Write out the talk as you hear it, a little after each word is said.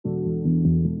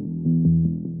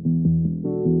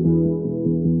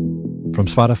From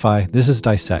Spotify, this is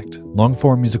Dissect,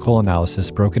 long-form musical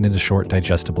analysis broken into short,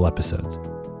 digestible episodes.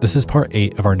 This is part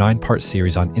 8 of our 9-part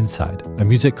series on Inside, a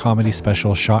music comedy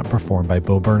special shot and performed by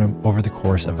Bo Burnham over the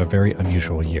course of a very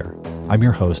unusual year. I'm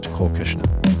your host, Cole Kushner.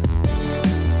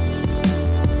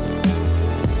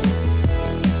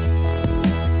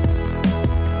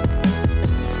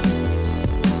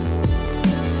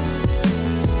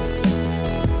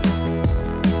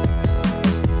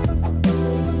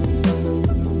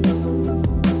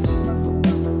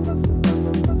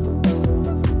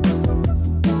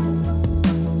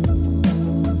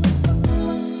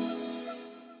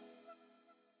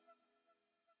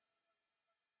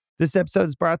 This episode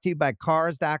is brought to you by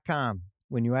Cars.com.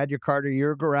 When you add your car to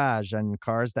your garage on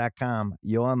Cars.com,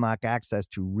 you'll unlock access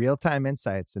to real-time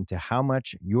insights into how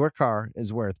much your car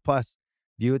is worth. Plus,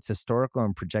 view its historical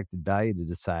and projected value to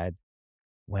decide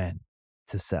when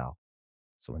to sell.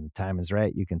 So when the time is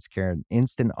right, you can secure an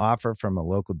instant offer from a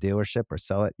local dealership or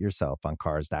sell it yourself on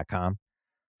Cars.com.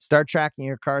 Start tracking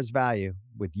your car's value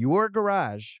with your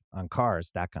garage on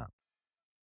Cars.com.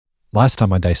 Last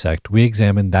time on Dissect, we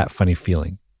examined That Funny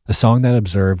Feeling, a song that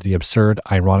observed the absurd,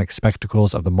 ironic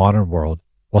spectacles of the modern world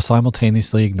while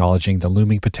simultaneously acknowledging the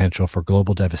looming potential for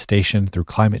global devastation through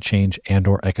climate change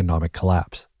and/or economic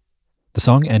collapse. The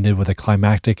song ended with a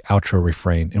climactic outro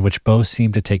refrain in which Bo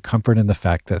seemed to take comfort in the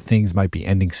fact that things might be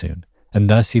ending soon, and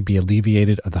thus he'd be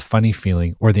alleviated of the funny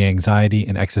feeling or the anxiety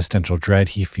and existential dread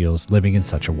he feels living in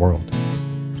such a world.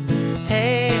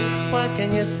 Hey, what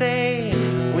can you say?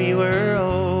 We were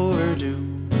overdue,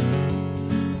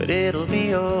 but it'll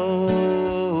be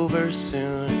over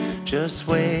soon. Just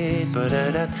wait.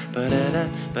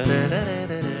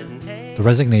 The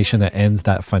resignation that ends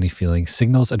That Funny Feeling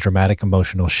signals a dramatic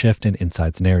emotional shift in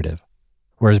Inside's narrative.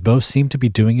 Whereas Bo seemed to be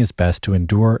doing his best to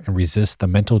endure and resist the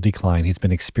mental decline he's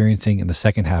been experiencing in the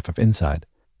second half of Inside,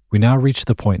 we now reach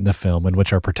the point in the film in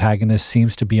which our protagonist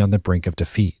seems to be on the brink of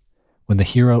defeat, when the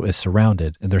hero is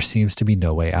surrounded and there seems to be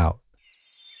no way out.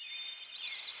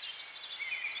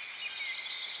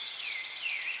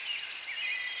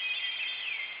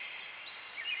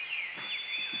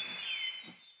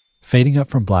 Fading up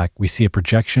from black, we see a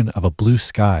projection of a blue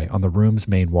sky on the room's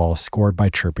main wall scored by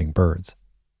chirping birds.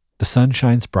 The sun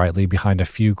shines brightly behind a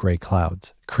few gray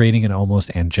clouds, creating an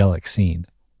almost angelic scene.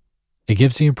 It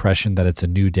gives the impression that it's a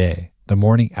new day, the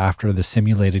morning after the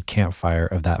simulated campfire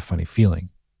of That Funny Feeling,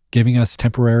 giving us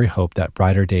temporary hope that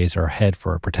brighter days are ahead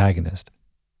for our protagonist.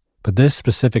 But this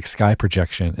specific sky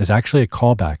projection is actually a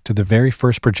callback to the very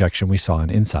first projection we saw in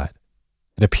Inside.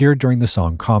 It appeared during the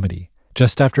song Comedy,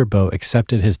 just after Bo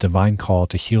accepted his divine call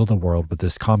to heal the world with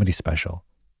this comedy special.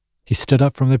 He stood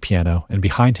up from the piano, and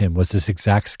behind him was this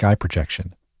exact sky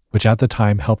projection, which at the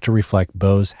time helped to reflect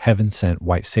Bo's heaven-sent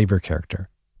white savior character,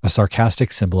 a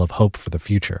sarcastic symbol of hope for the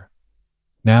future.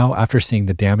 Now, after seeing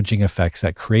the damaging effects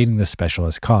that creating this special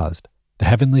has caused, the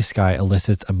heavenly sky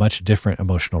elicits a much different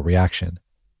emotional reaction.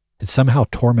 It's somehow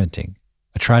tormenting,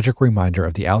 a tragic reminder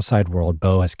of the outside world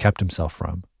Bo has kept himself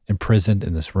from, imprisoned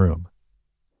in this room.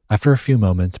 After a few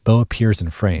moments, Bo appears in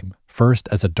frame, first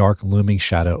as a dark looming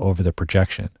shadow over the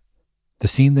projection. The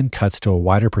scene then cuts to a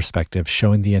wider perspective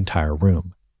showing the entire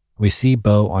room. We see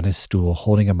Bo on his stool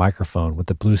holding a microphone with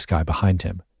the blue sky behind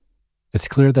him. It's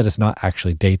clear that it's not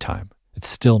actually daytime, it's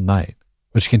still night,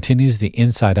 which continues the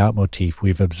inside-out motif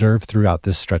we've observed throughout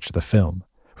this stretch of the film,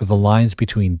 where the lines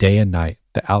between day and night,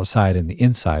 the outside and the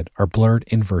inside, are blurred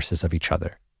inverses of each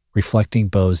other, reflecting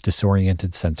Bo's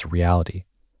disoriented sense of reality.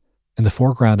 In the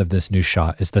foreground of this new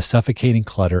shot is the suffocating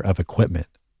clutter of equipment.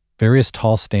 Various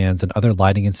tall stands and other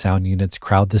lighting and sound units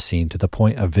crowd the scene to the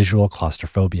point of visual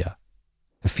claustrophobia.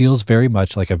 It feels very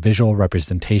much like a visual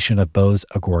representation of Bo's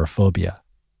agoraphobia,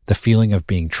 the feeling of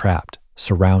being trapped,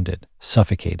 surrounded,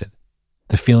 suffocated,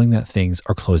 the feeling that things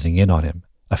are closing in on him,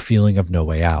 a feeling of no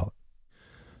way out.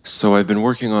 So I've been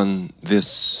working on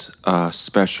this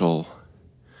special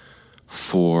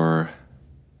for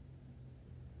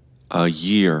a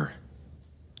year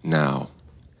now.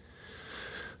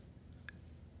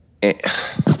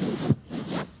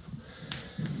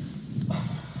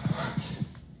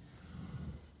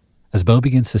 As Bo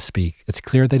begins to speak, it's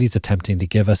clear that he's attempting to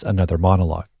give us another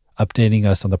monologue, updating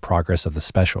us on the progress of the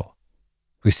special.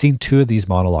 We've seen 2 of these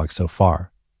monologues so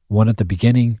far, one at the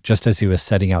beginning, just as he was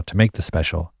setting out to make the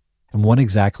special, and one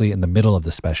exactly in the middle of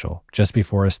the special, just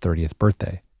before his 30th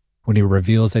birthday, when he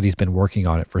reveals that he's been working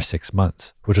on it for 6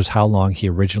 months, which was how long he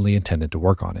originally intended to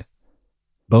work on it.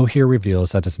 Bo here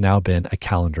reveals that it's now been a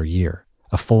calendar year,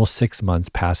 a full 6 months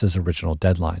past his original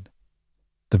deadline.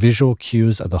 The visual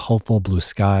cues of the hopeful blue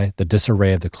sky, the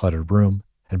disarray of the cluttered room,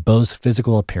 and Beau's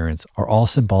physical appearance are all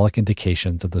symbolic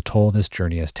indications of the toll this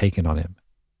journey has taken on him.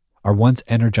 Our once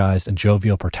energized and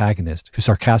jovial protagonist, who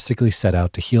sarcastically set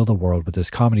out to heal the world with his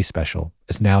comedy special,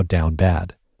 is now down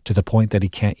bad, to the point that he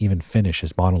can't even finish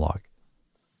his monologue.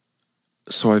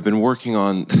 So I've been working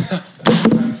on...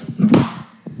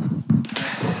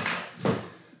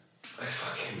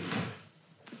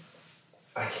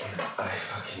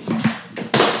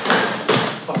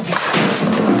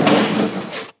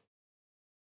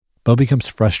 Beau becomes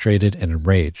frustrated and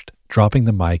enraged, dropping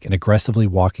the mic and aggressively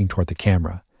walking toward the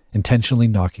camera, intentionally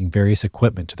knocking various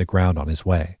equipment to the ground on his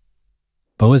way.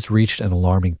 Beau has reached an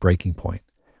alarming breaking point,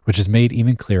 which is made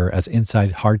even clearer as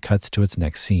Inside hard cuts to its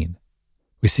next scene.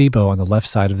 We see Beau on the left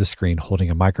side of the screen holding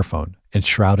a microphone,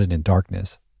 enshrouded in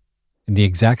darkness. In the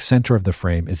exact center of the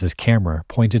frame is his camera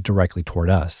pointed directly toward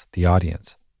us, the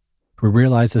audience. We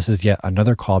realize this is yet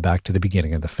another callback to the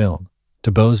beginning of the film,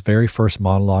 to Beau's very first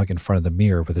monologue in front of the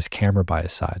mirror with his camera by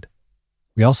his side.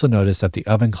 We also notice that the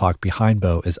oven clock behind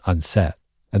Beau is unset,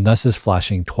 and thus is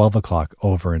flashing 12 o'clock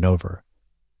over and over.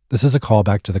 This is a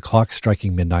callback to the clock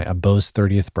striking midnight on Beau's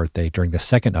 30th birthday during the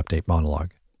second update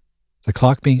monologue. The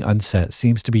clock being unset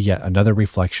seems to be yet another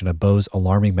reflection of Beau's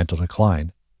alarming mental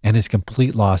decline and his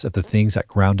complete loss of the things that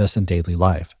ground us in daily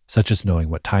life, such as knowing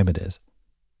what time it is.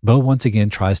 Beau once again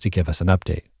tries to give us an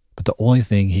update, but the only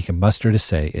thing he can muster to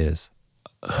say is,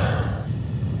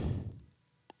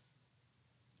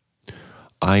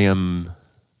 I am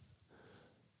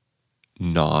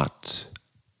not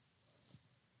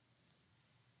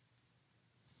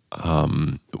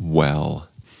well.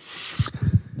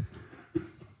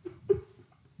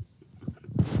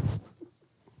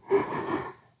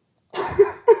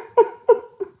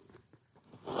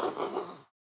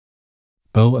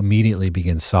 Beau immediately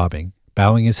begins sobbing,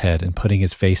 bowing his head and putting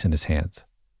his face in his hands.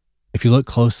 If you look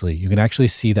closely, you can actually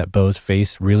see that Beau's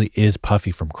face really is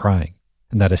puffy from crying,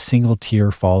 and that a single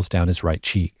tear falls down his right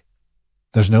cheek.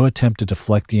 There's no attempt to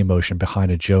deflect the emotion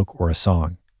behind a joke or a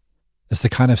song. It's the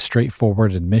kind of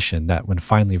straightforward admission that, when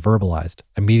finally verbalized,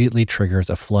 immediately triggers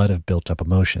a flood of built-up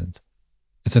emotions.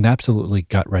 It's an absolutely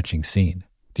gut-wrenching scene,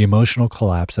 the emotional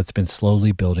collapse that's been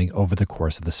slowly building over the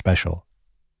course of the special.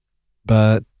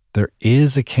 But there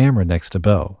is a camera next to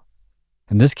Beau,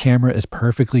 and this camera is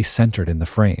perfectly centered in the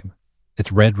frame.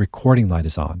 Its red recording light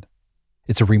is on.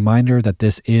 It's a reminder that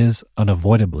this is,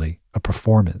 unavoidably, a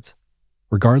performance.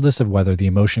 Regardless of whether the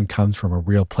emotion comes from a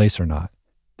real place or not,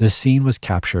 this scene was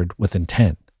captured with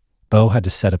intent. Beau had to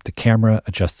set up the camera,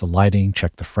 adjust the lighting,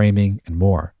 check the framing, and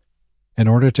more. In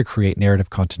order to create narrative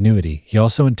continuity, he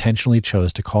also intentionally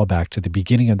chose to call back to the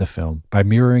beginning of the film by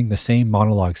mirroring the same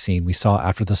monologue scene we saw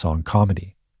after the song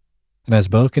Comedy. And as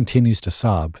Beau continues to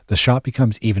sob, the shot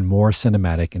becomes even more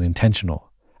cinematic and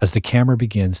intentional, as the camera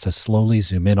begins to slowly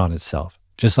zoom in on itself,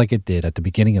 just like it did at the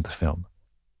beginning of the film.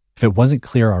 If it wasn't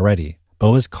clear already,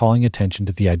 Beau is calling attention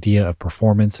to the idea of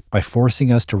performance by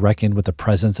forcing us to reckon with the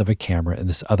presence of a camera in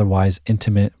this otherwise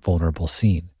intimate, vulnerable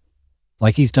scene.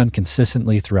 Like he's done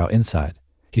consistently throughout Inside,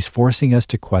 he's forcing us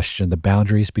to question the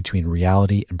boundaries between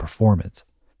reality and performance,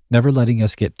 never letting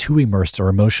us get too immersed or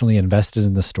emotionally invested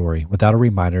in the story without a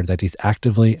reminder that he's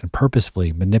actively and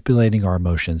purposefully manipulating our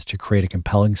emotions to create a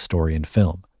compelling story and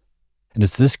film. And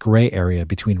it's this gray area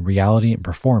between reality and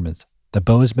performance that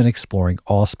Beau has been exploring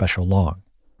all special long,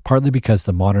 partly because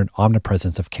the modern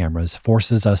omnipresence of cameras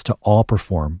forces us to all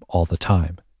perform all the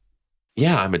time.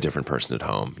 Yeah, I'm a different person at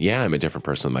home. Yeah, I'm a different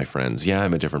person with my friends. Yeah,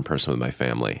 I'm a different person with my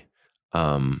family.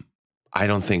 I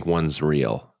don't think one's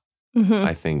real. Mm-hmm.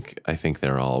 I think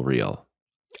they're all real.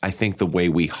 I think the way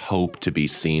we hope to be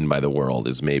seen by the world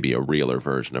is maybe a realer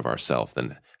version of ourselves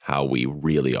than how we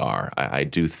really are. I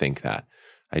do think that.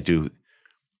 I do,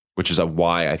 which is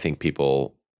why I think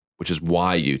which is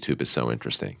why YouTube is so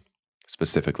interesting,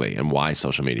 specifically, and why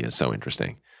social media is so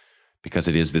interesting, because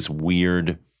it is this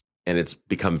weird, and it's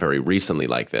become very recently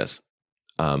like this.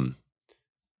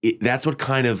 That's what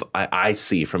kind of I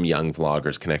see from young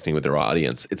vloggers connecting with their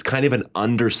audience. It's kind of an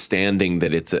understanding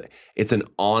that it's an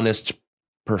honest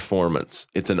performance.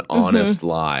 It's an honest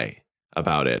lie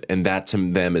about it. And that to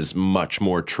them is much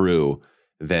more true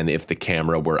than if the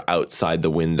camera were outside the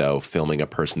window filming a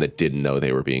person that didn't know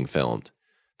they were being filmed.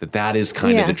 That is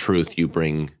kind of the truth you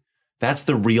bring. That's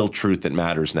the real truth that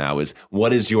matters now, is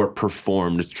what is your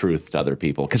performed truth to other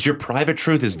people? Because your private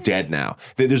truth is dead now.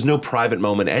 There's no private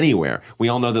moment anywhere. We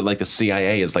all know that like the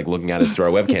CIA is like looking at us through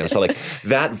our webcam. So like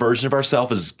that version of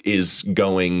ourselves is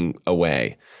going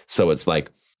away. So it's like,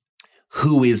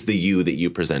 who is the you that you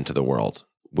present to the world,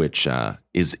 which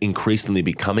is increasingly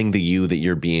becoming the you that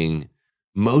you're being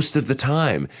most of the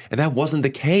time. And that wasn't the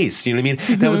case. You know what I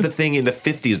mean? That was the thing in the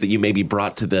 50s that you maybe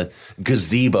brought to the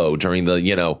gazebo during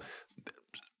the,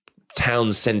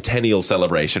 town's centennial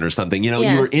celebration or something.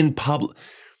 You were in public.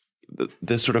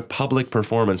 The sort of public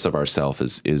performance of ourself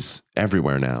is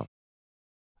everywhere now.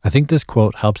 I think this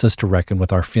quote helps us to reckon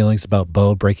with our feelings about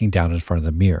Bo breaking down in front of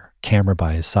the mirror, camera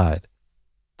by his side.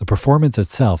 The performance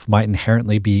itself might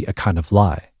inherently be a kind of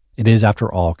lie. It is,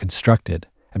 after all, constructed.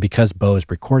 And because Bo is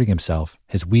recording himself,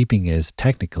 his weeping is,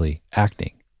 technically,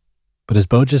 acting. But as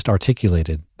Bo just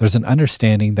articulated, there's an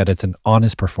understanding that it's an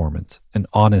honest performance, an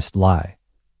honest lie.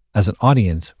 As an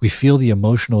audience, we feel the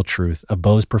emotional truth of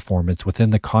Bo's performance within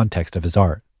the context of his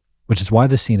art, which is why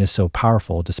the scene is so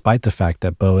powerful despite the fact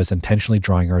that Bo is intentionally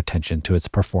drawing our attention to its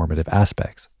performative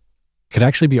aspects. It could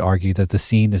actually be argued that the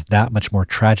scene is that much more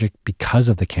tragic because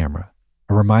of the camera,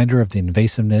 a reminder of the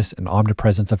invasiveness and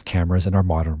omnipresence of cameras in our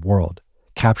modern world,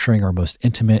 capturing our most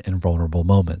intimate and vulnerable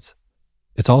moments.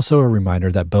 It's also a reminder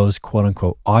that Bo's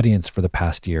quote-unquote audience for the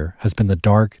past year has been the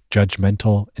dark,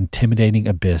 judgmental, intimidating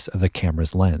abyss of the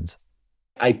camera's lens.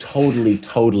 I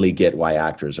totally get why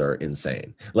actors are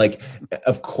insane. Like,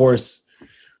 of course,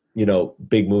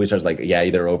 big movie stars, like, yeah,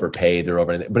 they're overpaid,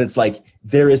 but it's like,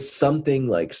 there is something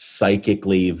like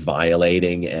psychically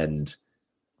violating and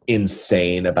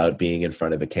insane about being in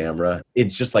front of a camera.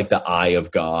 It's just like the eye of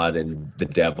God and the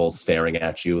devil staring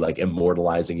at you, like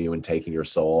immortalizing you and taking your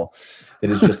soul.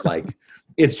 It is just like,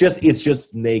 it's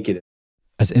just naked.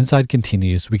 As Inside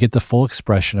continues, we get the full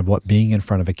expression of what being in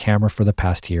front of a camera for the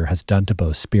past year has done to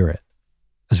Bo's spirit.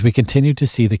 As we continue to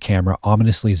see the camera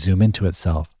ominously zoom into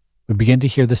itself, we begin to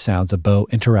hear the sounds of Bo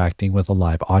interacting with a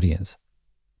live audience.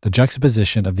 The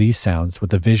juxtaposition of these sounds with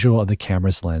the visual of the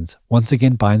camera's lens once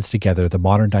again binds together the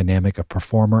modern dynamic of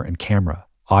performer and camera,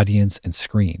 audience and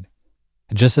screen.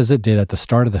 And just as it did at the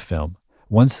start of the film,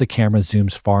 once the camera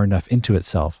zooms far enough into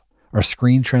itself, our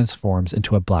screen transforms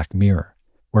into a black mirror,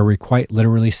 where we quite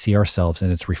literally see ourselves in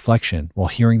its reflection while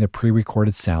hearing the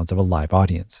pre-recorded sounds of a live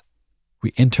audience.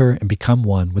 We enter and become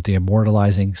one with the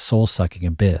immortalizing, soul-sucking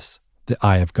abyss, the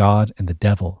eye of God and the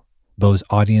devil, Bo's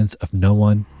audience of no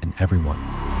one and everyone.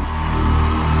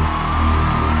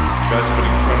 You guys have been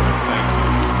incredible. Thank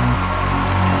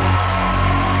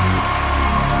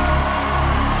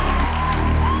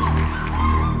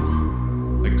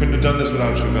you. I couldn't have done this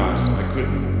without you guys. I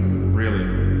couldn't,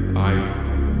 really.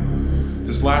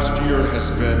 This last year has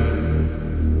been,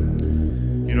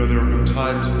 there have been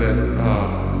times that,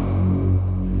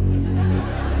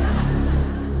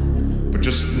 but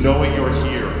just knowing you're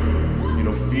here,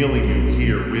 feeling you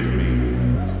here with me,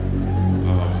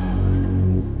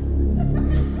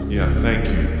 thank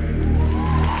you.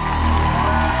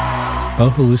 Bo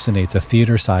hallucinates a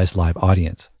theater-sized live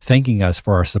audience, thanking us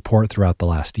for our support throughout the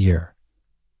last year.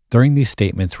 During these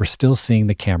statements, we're still seeing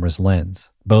the camera's lens,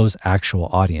 Bo's actual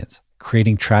audience,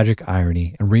 creating tragic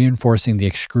irony and reinforcing the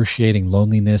excruciating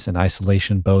loneliness and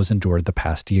isolation Bo's endured the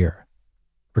past year.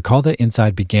 Recall that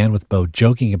Inside began with Bo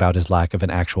joking about his lack of an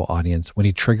actual audience when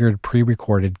he triggered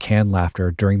pre-recorded canned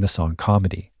laughter during the song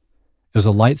Comedy. It was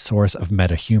a light source of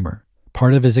meta humor,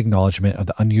 part of his acknowledgement of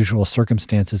the unusual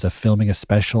circumstances of filming a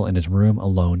special in his room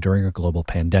alone during a global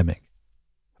pandemic.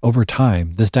 Over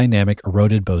time, this dynamic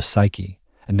eroded Bo's psyche,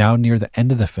 and now near the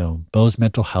end of the film, Bo's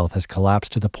mental health has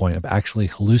collapsed to the point of actually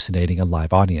hallucinating a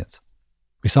live audience.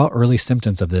 We saw early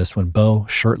symptoms of this when Bo,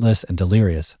 shirtless and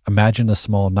delirious, imagined a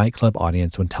small nightclub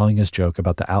audience when telling his joke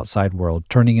about the outside world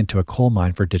turning into a coal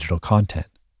mine for digital content.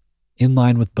 In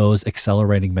line with Bo's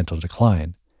accelerating mental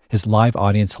decline, his live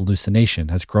audience hallucination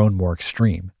has grown more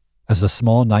extreme, as the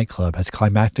small nightclub has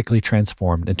climactically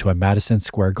transformed into a Madison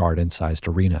Square Garden-sized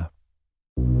arena.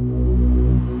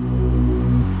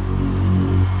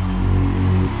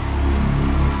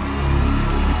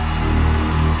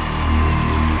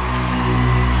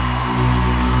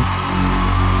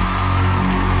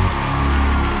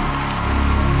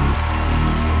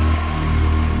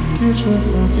 Get your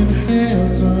fucking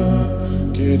hands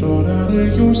up. Get on out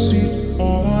of your seats.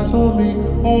 All eyes on me.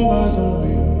 All eyes on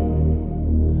me.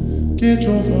 Get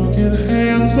your fucking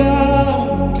hands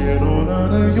up. Get on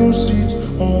out of your seats.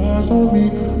 All eyes on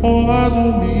me. All eyes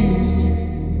on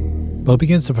me. Bo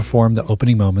begins to perform the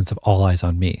opening moments of All Eyes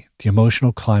on Me, the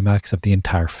emotional climax of the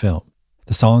entire film,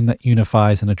 the song that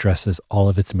unifies and addresses all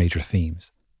of its major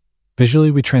themes.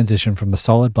 Visually, we transition from the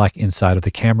solid black inside of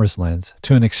the camera's lens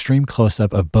to an extreme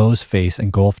close-up of Bo's face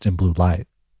engulfed in blue light.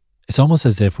 It's almost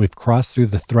as if we've crossed through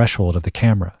the threshold of the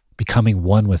camera, becoming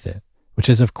one with it, which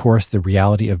is of course the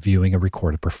reality of viewing a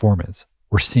recorded performance.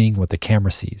 We're seeing what the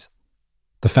camera sees.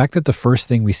 The fact that the first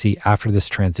thing we see after this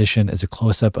transition is a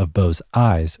close-up of Bo's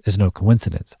eyes is no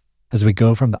coincidence. as we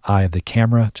go from the eye of the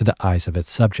camera to the eyes of its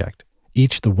subject,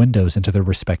 each the windows into their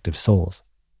respective souls.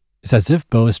 It's as if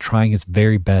Bo is trying its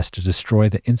very best to destroy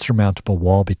the insurmountable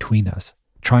wall between us,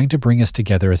 trying to bring us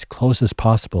together as close as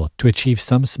possible to achieve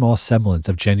some small semblance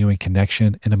of genuine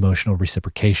connection and emotional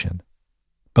reciprocation.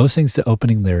 Bo sings the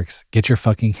opening lyrics, "Get your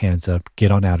fucking hands up,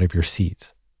 get on out of your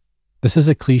seats." This is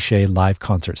a cliche live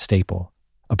concert staple,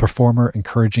 a performer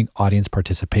encouraging audience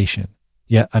participation,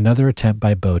 yet another attempt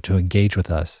by Bo to engage with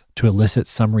us, to elicit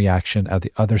some reaction at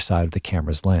the other side of the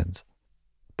camera's lens.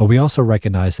 But we also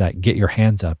recognize that "get your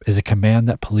hands up" is a command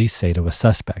that police say to a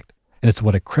suspect, and it's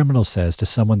what a criminal says to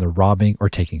someone they're robbing or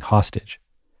taking hostage.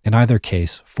 In either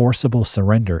case, forcible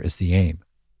surrender is the aim.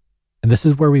 And this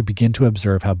is where we begin to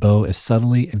observe how Bo is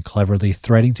subtly and cleverly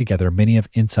threading together many of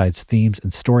Inside's themes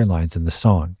and storylines in the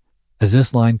song, as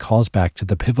this line calls back to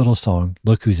the pivotal song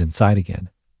 "Look Who's Inside Again."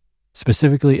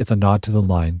 Specifically, it's a nod to the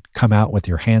line, "Come out with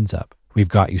your hands up, we've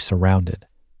got you surrounded,"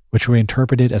 which we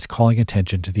interpreted as calling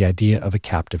attention to the idea of a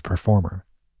captive performer.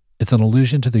 It's an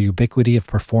allusion to the ubiquity of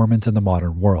performance in the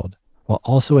modern world, while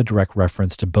also a direct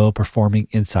reference to Bo performing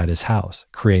inside his house,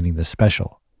 creating this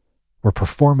special. Where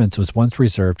performance was once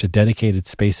reserved to dedicated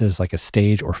spaces like a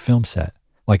stage or film set,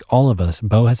 like all of us,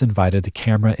 Bo has invited the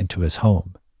camera into his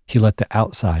home. He let the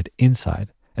outside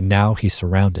inside, and now he's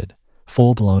surrounded,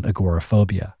 full-blown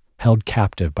agoraphobia, held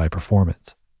captive by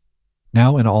performance.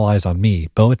 Now in All Eyes on Me,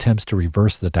 Bo attempts to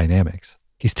reverse the dynamics.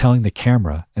 He's telling the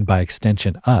camera, and by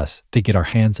extension us, to get our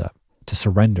hands up, to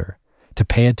surrender, to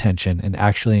pay attention and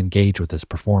actually engage with this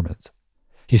performance.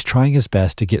 He's trying his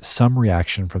best to get some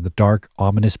reaction from the dark,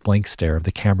 ominous blank stare of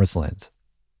the camera's lens.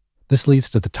 This leads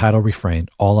to the title refrain,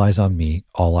 "All eyes on me,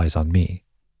 all eyes on me."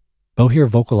 Bo here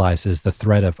vocalizes the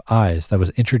thread of eyes that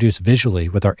was introduced visually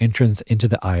with our entrance into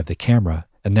the eye of the camera,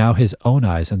 and now his own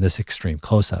eyes in this extreme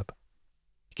close-up.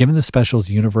 Given the special's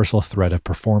universal thread of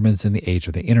performance in the age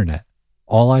of the internet,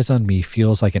 "All Eyes on Me"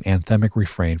 feels like an anthemic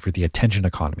refrain for the attention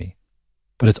economy.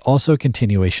 But it's also a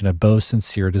continuation of Bo's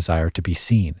sincere desire to be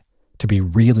seen, to be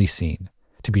really seen,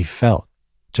 to be felt,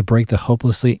 to break the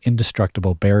hopelessly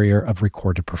indestructible barrier of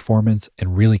recorded performance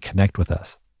and really connect with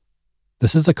us.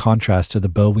 This is a contrast to the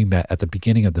Bo we met at the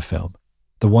beginning of the film,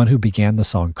 the one who began the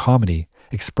song Comedy,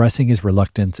 expressing his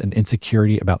reluctance and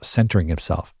insecurity about centering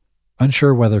himself,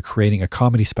 unsure whether creating a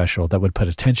comedy special that would put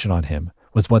attention on him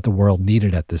was what the world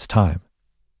needed at this time.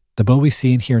 The Bo we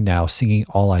see and hear now singing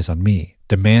 "All Eyes on Me,"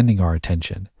 demanding our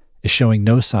attention, is showing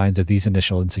no signs of these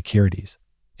initial insecurities.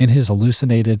 In his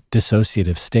hallucinated,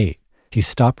 dissociative state, he's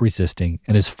stopped resisting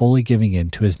and is fully giving in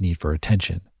to his need for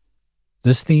attention.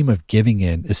 This theme of giving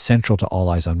in is central to All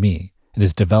Eyes on Me and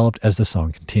is developed as the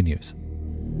song continues.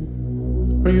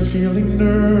 Are you feeling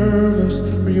nervous?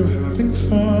 Are you having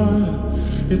fun?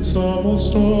 It's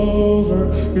almost over,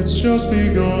 it's just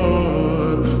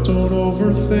begun. Don't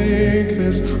overthink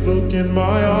this, look in my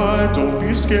eye. Don't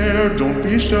be scared, don't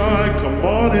be shy. Come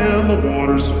on in, the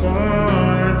water's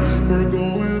fine. We're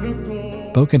going to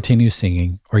go. Bo continues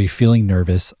singing, "Are you feeling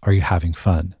nervous? Are you having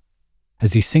fun?"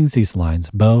 As he sings these lines,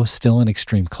 Bo, still in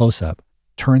extreme close-up,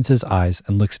 turns his eyes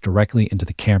and looks directly into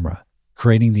the camera,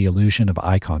 creating the illusion of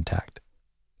eye contact.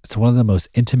 It's one of the most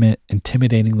intimate,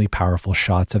 intimidatingly powerful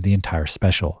shots of the entire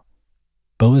special.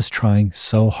 Bo is trying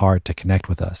so hard to connect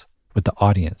with us, with the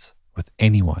audience, with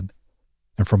anyone.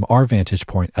 And from our vantage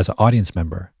point as an audience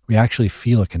member, we actually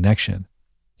feel a connection.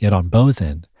 Yet on Bo's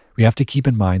end, we have to keep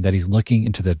in mind that he's looking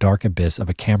into the dark abyss of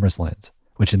a camera's lens,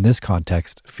 which in this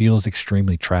context feels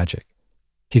extremely tragic.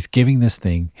 He's giving this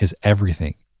thing his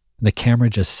everything, and the camera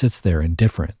just sits there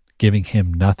indifferent, giving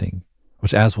him nothing,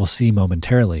 which, as we'll see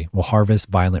momentarily, will harvest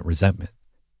violent resentment.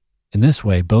 In this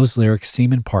way, Bo's lyrics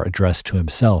seem in part addressed to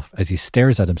himself as he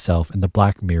stares at himself in the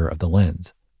black mirror of the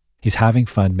lens. He's having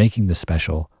fun making this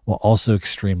special, while also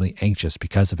extremely anxious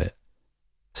because of it.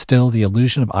 Still, the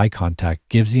illusion of eye contact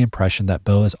gives the impression that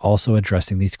Bo is also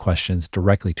addressing these questions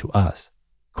directly to us,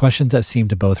 questions that seem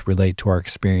to both relate to our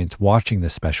experience watching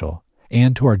this special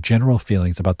and to our general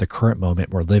feelings about the current moment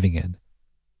we're living in.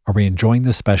 Are we enjoying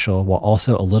this special while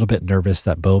also a little bit nervous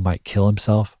that Bo might kill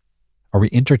himself? Are we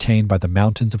entertained by the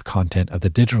mountains of content of the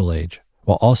digital age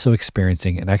while also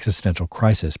experiencing an existential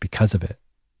crisis because of it?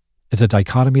 It's a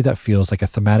dichotomy that feels like a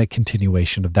thematic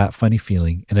continuation of that funny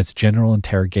feeling in its general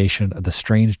interrogation of the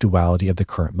strange duality of the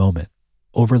current moment,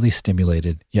 overly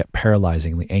stimulated yet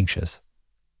paralyzingly anxious.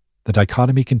 The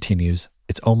dichotomy continues,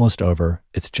 it's almost over,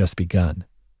 it's just begun.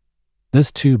 This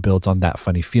too builds on that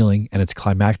funny feeling and its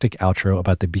climactic outro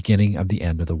about the beginning of the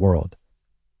end of the world.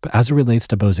 But as it relates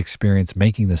to Bo's experience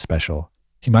making this special,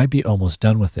 he might be almost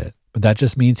done with it, but that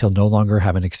just means he'll no longer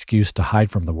have an excuse to hide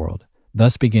from the world,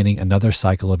 thus beginning another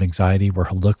cycle of anxiety where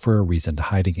he'll look for a reason to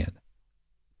hide again.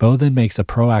 Bo then makes a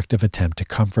proactive attempt to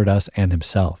comfort us and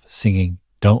himself, singing,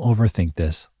 "Don't overthink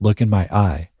this, look in my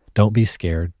eye, don't be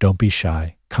scared, don't be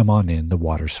shy, come on in, the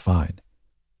water's fine."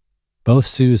 Bo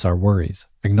soothes our worries,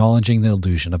 acknowledging the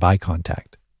illusion of eye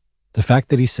contact. The fact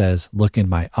that he says, "look in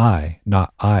my eye,"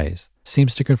 not eyes,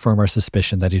 seems to confirm our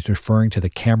suspicion that he's referring to the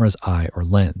camera's eye or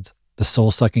lens, the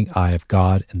soul-sucking eye of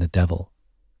God and the devil.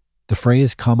 The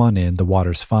phrase, "come on in, the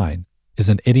water's fine," is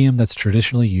an idiom that's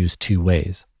traditionally used two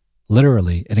ways.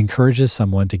 Literally, it encourages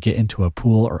someone to get into a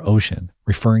pool or ocean,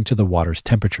 referring to the water's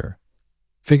temperature.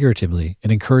 Figuratively,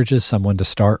 it encourages someone to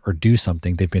start or do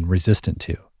something they've been resistant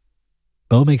to.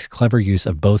 Bo makes clever use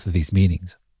of both of these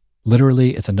meanings.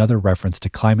 Literally, it's another reference to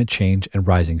climate change and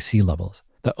rising sea levels,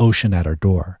 the ocean at our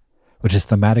door, which is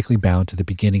thematically bound to the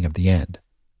beginning of the end.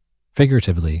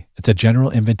 Figuratively, it's a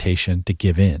general invitation to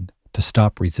give in, to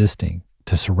stop resisting,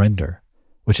 to surrender,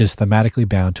 which is thematically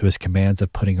bound to his commands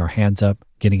of putting our hands up,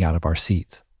 getting out of our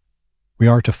seats. We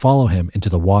are to follow him into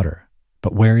the water,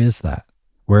 but where is that?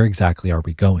 Where exactly are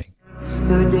we going?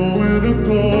 We're going to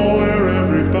go where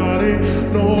everybody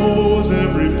knows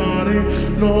everybody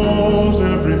knows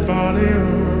everybody.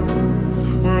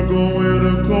 We're going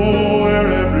to go where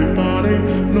everybody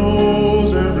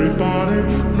knows everybody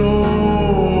knows.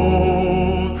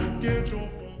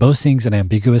 Bo sings an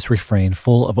ambiguous refrain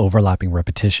full of overlapping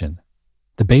repetition.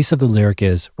 The base of the lyric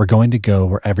is, "We're going to go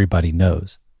where everybody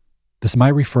knows." This might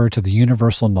refer to the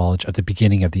universal knowledge of the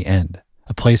beginning of the end,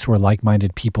 a place where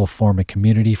like-minded people form a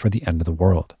community for the end of the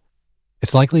world.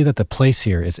 It's likely that the place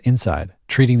here is inside,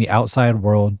 treating the outside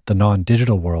world, the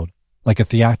non-digital world, like a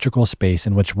theatrical space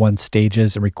in which one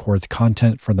stages and records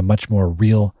content from the much more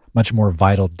real, much more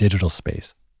vital digital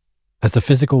space. As the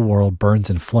physical world burns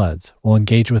and floods, we'll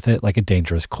engage with it like a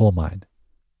dangerous coal mine.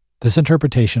 This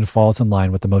interpretation falls in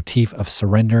line with the motif of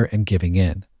surrender and giving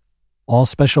in. All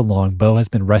special long, Bo has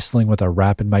been wrestling with our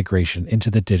rapid migration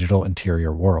into the digital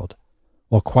interior world.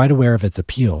 While quite aware of its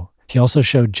appeal, he also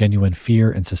showed genuine fear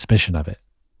and suspicion of it.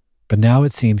 But now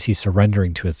it seems he's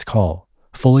surrendering to its call,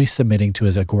 fully submitting to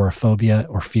his agoraphobia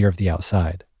or fear of the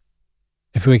outside.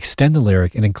 If we extend the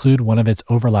lyric and include one of its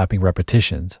overlapping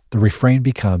repetitions, the refrain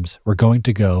becomes, "We're going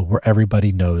to go where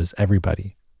everybody knows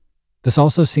everybody." This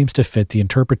also seems to fit the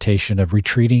interpretation of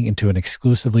retreating into an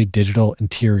exclusively digital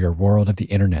interior world of the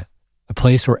internet, a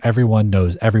place where everyone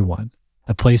knows everyone,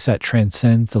 a place that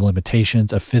transcends the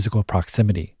limitations of physical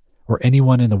proximity, where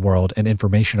anyone in the world and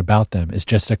information about them is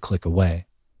just a click away.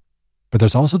 But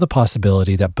there's also the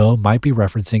possibility that Bo might be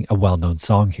referencing a well-known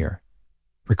song here.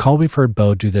 Recall we've heard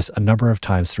Bo do this a number of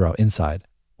times throughout Inside,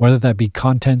 whether that be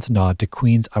Content's nod to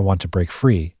Queen's "I Want to Break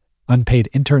Free," Unpaid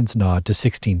Intern's nod to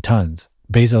 16 Tons,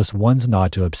 Bezos 1's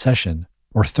nod to Obsession,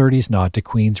 or 30's nod to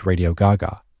Queen's Radio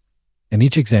Gaga. In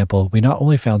each example, we not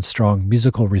only found strong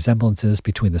musical resemblances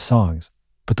between the songs,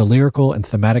 but the lyrical and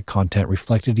thematic content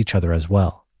reflected each other as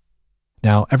well.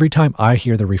 Now, every time I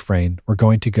hear the refrain, "We're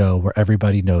going to go where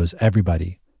everybody knows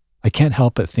everybody," I can't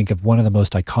help but think of one of the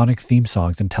most iconic theme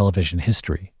songs in television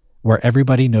history, "Where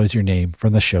Everybody Knows Your Name"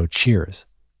 from the show Cheers.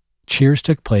 Cheers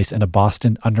took place in a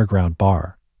Boston underground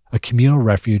bar, a communal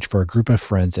refuge for a group of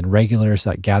friends and regulars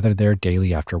that gathered there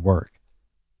daily after work.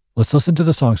 Let's listen to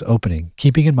the song's opening,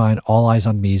 keeping in mind All Eyes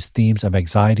on Me's themes of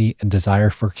anxiety and desire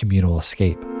for communal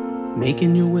escape.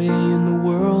 Making your way in the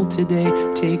world today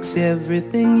takes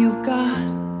everything you've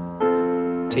got.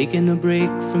 Taking a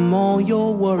break from all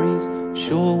your worries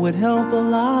sure would help a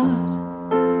lot.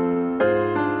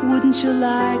 Wouldn't you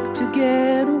like to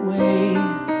get away?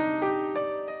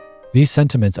 These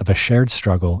sentiments of a shared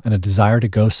struggle and a desire to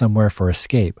go somewhere for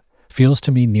escape feels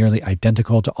to me nearly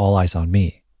identical to All Eyes on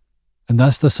Me. And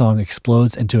thus the song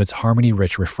explodes into its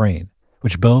harmony-rich refrain,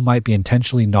 which Bo might be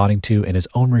intentionally nodding to in his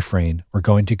own refrain, "We're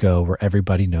going to go where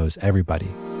everybody knows everybody."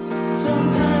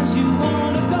 Sometimes you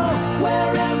wanna go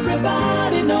where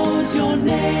everybody knows your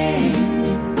name,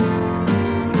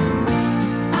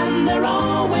 and they're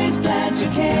always glad you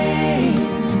came.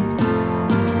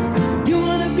 You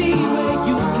wanna be where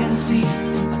you can see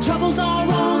our troubles are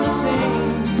all the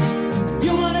same.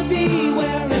 You wanna be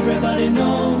where everybody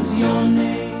knows your name.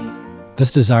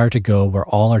 This desire to go where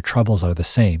all our troubles are the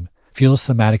same feels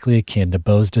thematically akin to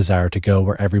Bo's desire to go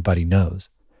where everybody knows,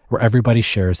 where everybody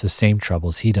shares the same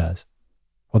troubles he does.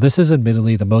 While this is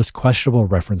admittedly the most questionable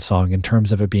reference song in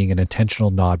terms of it being an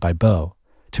intentional nod by Bo,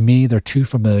 to me they're too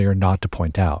familiar not to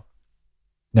point out.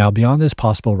 Now, beyond this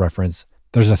possible reference,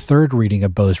 there's a third reading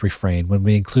of Bo's refrain when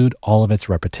we include all of its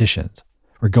repetitions.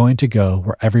 We're going to go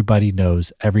where everybody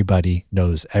knows everybody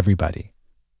knows everybody.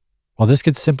 While this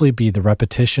could simply be the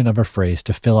repetition of a phrase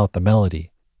to fill out the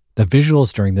melody, the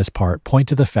visuals during this part point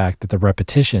to the fact that the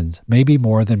repetitions may be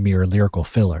more than mere lyrical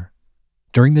filler.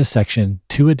 During this section,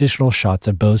 2 additional shots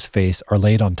of Bo's face are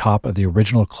laid on top of the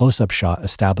original close-up shot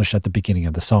established at the beginning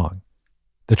of the song.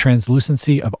 The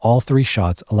translucency of all 3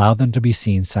 shots allow them to be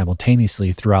seen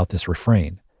simultaneously throughout this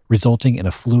refrain, resulting in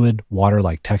a fluid,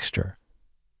 water-like texture.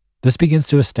 This begins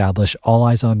to establish All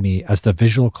Eyes on Me as the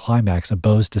visual climax of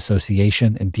Bo's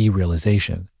dissociation and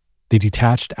derealization, the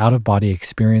detached out-of-body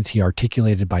experience he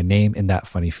articulated by name in That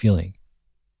Funny Feeling.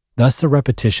 Thus, the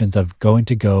repetitions of going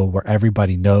to go where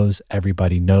everybody knows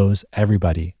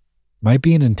everybody might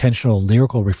be an intentional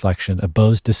lyrical reflection of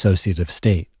Bo's dissociative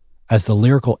state, as the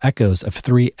lyrical echoes of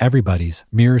 3 everybodies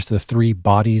mirrors the 3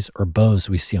 bodies or Bos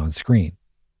we see on screen.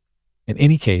 In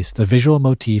any case, the visual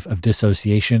motif of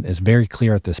dissociation is very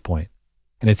clear at this point,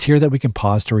 and it's here that we can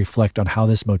pause to reflect on how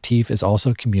this motif is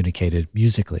also communicated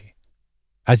musically.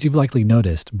 As you've likely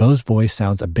noticed, Bo's voice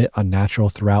sounds a bit unnatural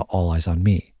throughout All Eyes on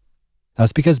Me.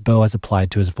 That's because Bo has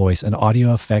applied to his voice an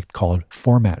audio effect called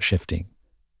format shifting.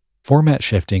 Format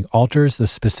shifting alters the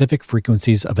specific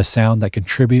frequencies of a sound that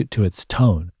contribute to its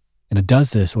tone, and it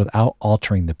does this without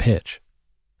altering the pitch.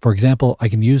 For example, I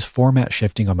can use format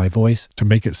shifting on my voice to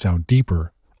make it sound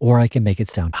deeper, or I can make it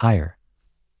sound higher.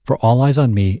 For All Eyes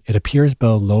on Me, it appears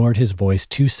Bo lowered his voice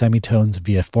 2 semitones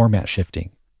via format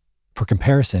shifting. For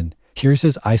comparison, here's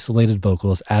his isolated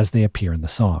vocals as they appear in the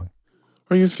song.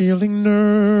 Are you feeling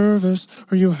nervous?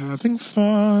 Are you having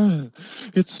fun?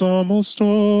 It's almost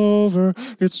over.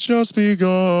 It's just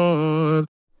begun.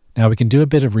 Now we can do a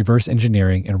bit of reverse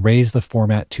engineering and raise the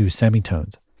format 2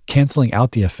 semitones, canceling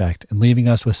out the effect and leaving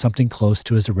us with something close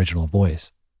to his original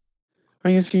voice. Are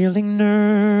you feeling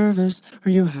nervous? Are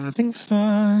you having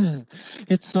fun?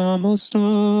 It's almost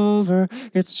over.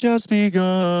 It's just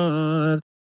begun.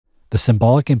 The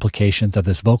symbolic implications of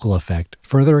this vocal effect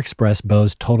further express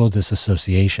Bo's total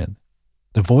disassociation.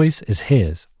 The voice is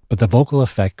his, but the vocal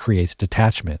effect creates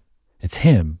detachment. It's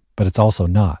him, but it's also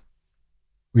not.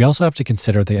 We also have to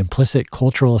consider the implicit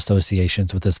cultural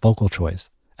associations with this vocal choice,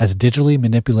 as digitally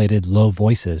manipulated low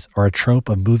voices are a trope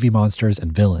of movie monsters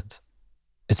and villains.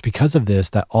 It's because of this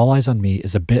that All Eyes on Me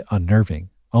is a bit unnerving,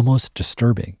 almost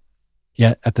disturbing.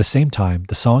 Yet, at the same time,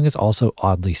 the song is also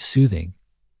oddly soothing.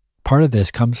 Part of this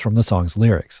comes from the song's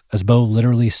lyrics, as Bo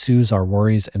literally soothes our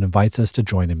worries and invites us to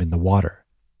join him in the water.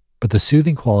 But the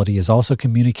soothing quality is also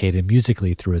communicated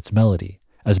musically through its melody,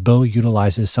 as Bo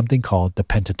utilizes something called the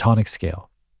pentatonic scale.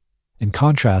 In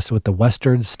contrast with the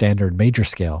Western standard major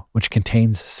scale, which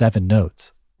contains 7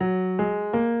 notes.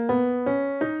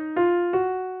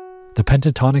 The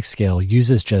pentatonic scale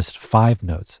uses just 5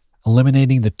 notes,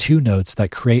 eliminating the 2 notes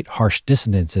that create harsh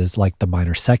dissonances like the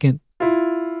minor second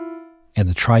and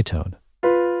the tritone.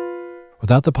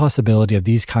 Without the possibility of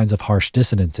these kinds of harsh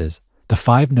dissonances, the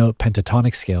 5-note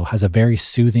pentatonic scale has a very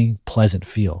soothing, pleasant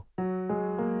feel.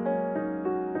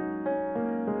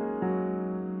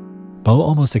 Bo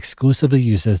almost exclusively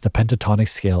uses the pentatonic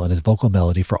scale in his vocal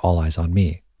melody for All Eyes on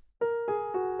Me.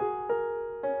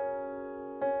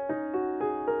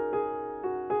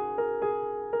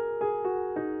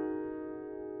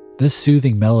 This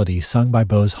soothing melody, sung by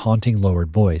Bo's haunting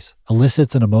lowered voice,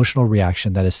 elicits an emotional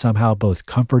reaction that is somehow both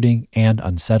comforting and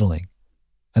unsettling.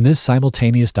 And this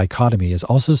simultaneous dichotomy is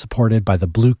also supported by the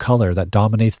blue color that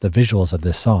dominates the visuals of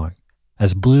this song,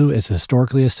 as blue is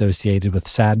historically associated with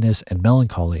sadness and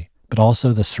melancholy, but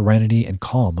also the serenity and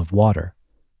calm of water.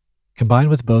 Combined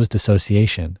with Bo's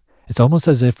dissociation, it's almost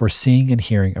as if we're seeing and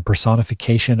hearing a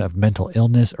personification of mental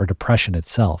illness or depression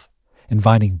itself,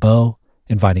 inviting Bo,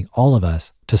 inviting all of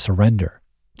us to surrender,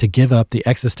 to give up the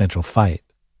existential fight,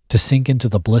 to sink into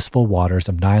the blissful waters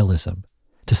of nihilism,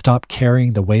 to stop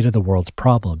carrying the weight of the world's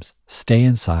problems, stay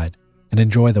inside, and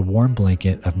enjoy the warm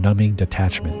blanket of numbing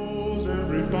detachment.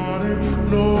 Everybody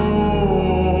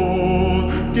knows.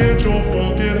 Get your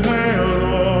fucking hands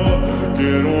up.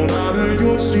 Get on out of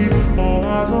your seat. All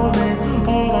eyes on me.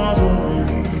 All eyes on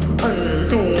me. Hey,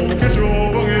 come on, get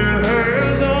your fucking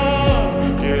hands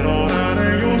up. Get on out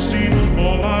of your seat.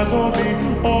 All eyes on me.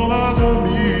 All eyes on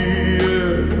me.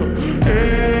 Yeah.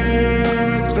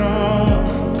 Heads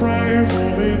down. Pray for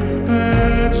me.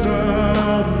 Heads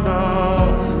down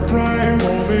now. Pray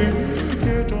for me.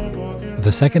 Get your fucking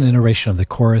The second iteration of the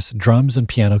chorus, drums and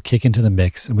piano kick into the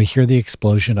mix, and we hear the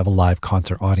explosion of a live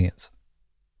concert audience.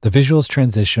 The visuals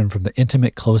transition from the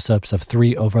intimate close-ups of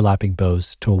 3 overlapping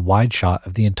Bos to a wide shot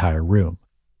of the entire room.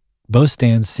 Bo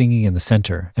stands singing in the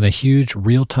center, and a huge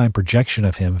real-time projection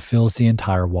of him fills the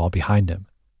entire wall behind him.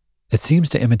 It seems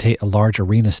to imitate a large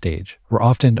arena stage, where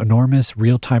often enormous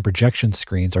real-time projection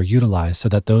screens are utilized so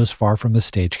that those far from the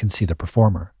stage can see the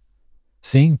performer.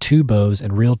 Seeing two bows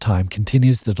in real time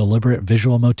continues the deliberate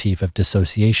visual motif of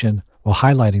dissociation while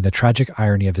highlighting the tragic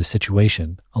irony of his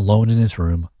situation, alone in his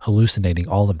room, hallucinating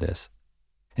all of this.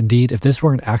 Indeed, if this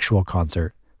were an actual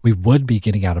concert, we would be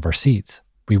getting out of our seats.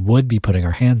 We would be putting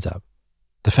our hands up.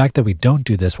 The fact that we don't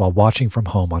do this while watching from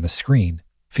home on a screen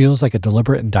feels like a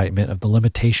deliberate indictment of the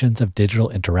limitations of digital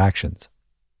interactions.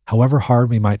 However hard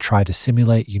we might try to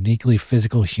simulate uniquely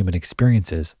physical human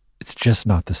experiences, it's just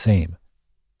not the same.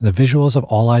 The visuals of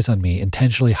All Eyes on Me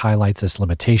intentionally highlights this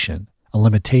limitation, a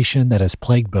limitation that has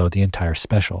plagued Bo the entire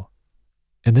special.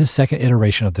 In this second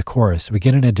iteration of the chorus, we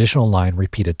get an additional line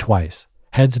repeated twice.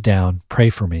 Heads down, pray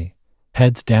for me.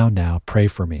 Heads down now, pray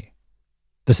for me.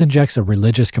 This injects a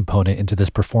religious component into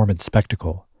this performance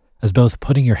spectacle, as both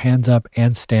putting your hands up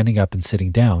and standing up and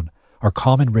sitting down are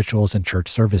common rituals in church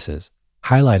services,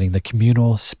 highlighting the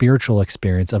communal, spiritual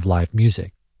experience of live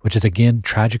music, which is again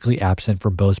tragically absent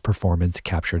from Bo's performance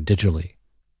captured digitally.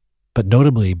 But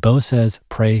notably, Bo says,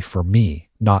 pray for me,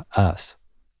 not us.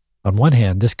 On one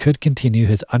hand, this could continue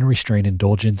his unrestrained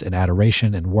indulgence in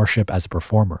adoration and worship as a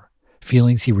performer,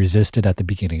 feelings he resisted at the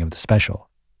beginning of the special.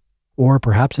 Or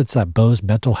perhaps it's that Bo's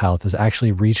mental health has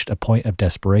actually reached a point of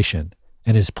desperation,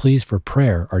 and his pleas for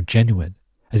prayer are genuine,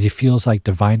 as he feels like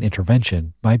divine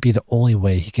intervention might be the only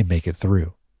way he can make it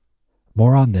through.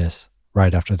 More on this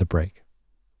right after the break.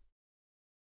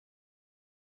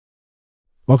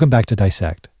 Welcome back to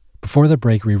Dissect. Before the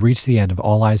break, we reached the end of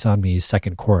All Eyes on Me's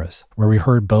second chorus, where we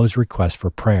heard Bo's request for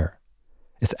prayer.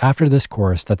 It's after this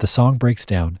chorus that the song breaks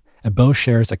down and Bo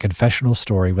shares a confessional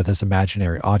story with his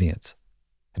imaginary audience.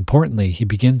 Importantly, he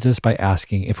begins this by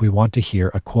asking if we want to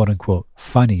hear a quote-unquote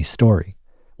funny story,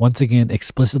 once again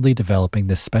explicitly developing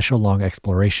this special long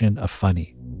exploration of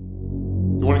funny.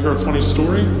 You want to hear a funny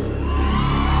story?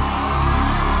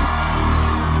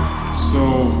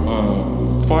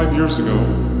 So, 5 years ago,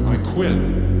 I quit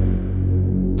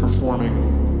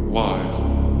performing live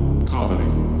comedy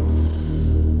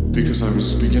because I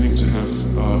was beginning to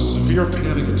have severe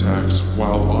panic attacks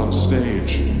while on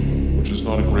stage, which is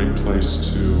not a great place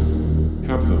to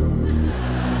have them.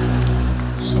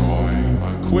 So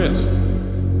I quit,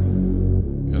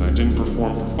 and I didn't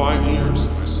perform for 5 years.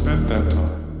 I spent that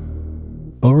time.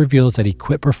 Bo reveals that he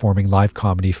quit performing live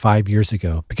comedy 5 years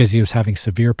ago because he was having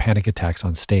severe panic attacks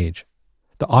on stage.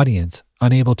 The audience,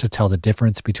 unable to tell the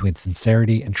difference between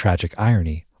sincerity and tragic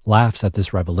irony, laughs at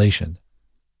this revelation.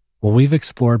 While we've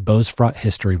explored Bo's fraught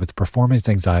history with performance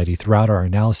anxiety throughout our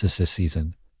analysis this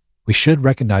season, we should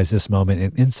recognize this moment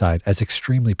in Inside as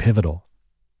extremely pivotal.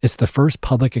 It's the first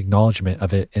public acknowledgement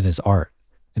of it in his art,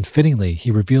 and fittingly, he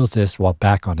reveals this while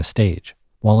back on a stage,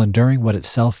 while enduring what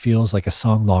itself feels like a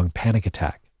song-long panic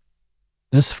attack.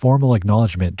 This formal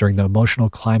acknowledgement during the emotional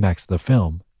climax of the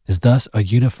film is thus a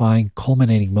unifying,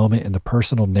 culminating moment in the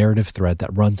personal narrative thread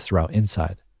that runs throughout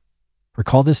Inside.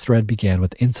 Recall this thread began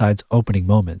with Inside's opening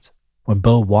moments, when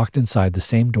Bo walked inside the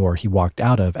same door he walked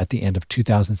out of at the end of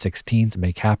 2016's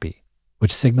Make Happy,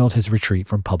 which signaled his retreat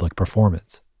from public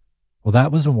performance. While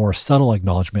that was a more subtle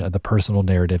acknowledgement of the personal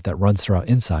narrative that runs throughout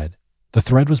Inside, the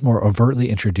thread was more overtly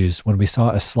introduced when we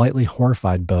saw a slightly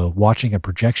horrified Bo watching a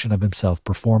projection of himself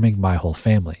performing My Whole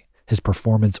Family, his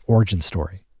performance origin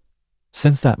story.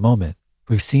 Since that moment,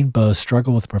 we've seen Bo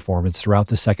struggle with performance throughout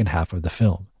the second half of the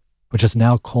film, which has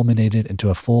now culminated into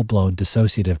a full-blown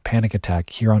dissociative panic attack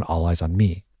here on All Eyes on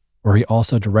Me, where he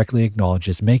also directly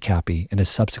acknowledges Make Happy in his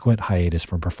subsequent hiatus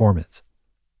from performance.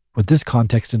 With this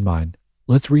context in mind,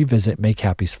 let's revisit Make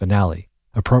Happy's finale,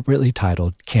 appropriately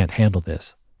titled Can't Handle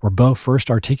This, where Bo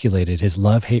first articulated his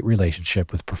love-hate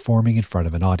relationship with performing in front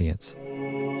of an audience.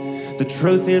 The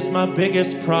truth is my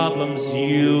biggest problem's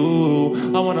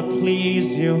you. I want to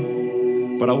please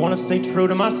you, but I want to stay true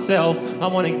to myself. I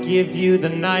want to give you the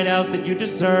night out that you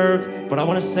deserve, but I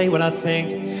want to say what I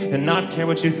think and not care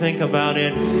what you think about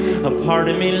it. A part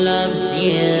of me loves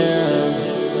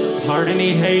you, part of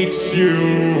me hates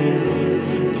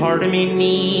you, part of me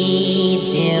needs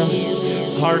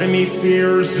you, part of me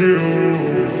fears you,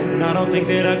 and I don't think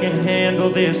that I can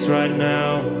handle this right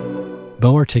now.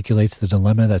 Bo articulates the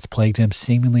dilemma that's plagued him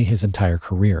seemingly his entire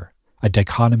career, a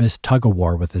dichotomous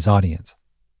tug-of-war with his audience.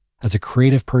 As a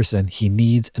creative person, he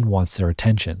needs and wants their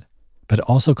attention, but it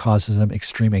also causes him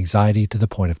extreme anxiety to the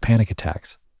point of panic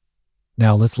attacks.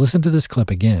 Now let's listen to this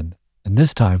clip again, and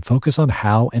this time focus on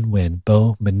how and when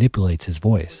Bo manipulates his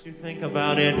voice. You think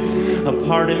about it. A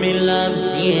part of me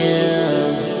loves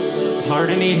you, part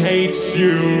of me hates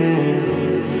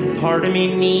you, part of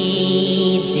me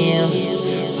needs you,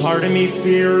 part of me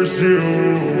fears you.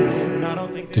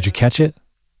 Did you catch it?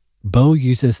 Bo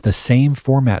uses the same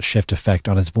format shift effect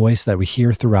on his voice that we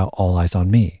hear throughout All Eyes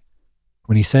on Me.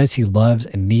 When he says he loves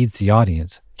and needs the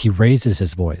audience, he raises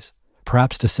his voice,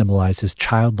 perhaps to symbolize his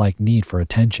childlike need for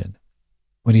attention.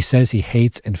 When he says he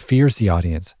hates and fears the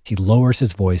audience, he lowers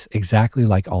his voice exactly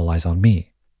like All Eyes on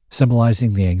Me,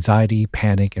 symbolizing the anxiety,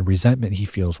 panic, and resentment he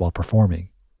feels while performing.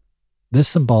 This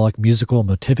symbolic musical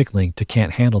motivic link to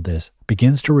Can't Handle This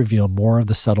begins to reveal more of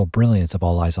the subtle brilliance of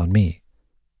All Eyes on Me.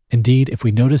 Indeed, if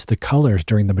we notice the colors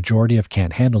during the majority of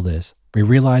Can't Handle This, we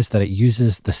realize that it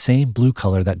uses the same blue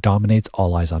color that dominates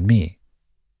All Eyes on Me.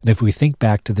 And if we think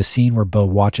back to the scene where Bo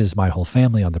watches My Whole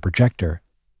Family on the projector,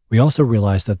 we also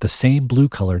realize that the same blue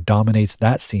color dominates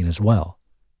that scene as well.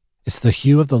 It's the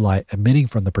hue of the light emitting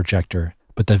from the projector,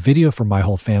 but the video for My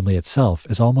Whole Family itself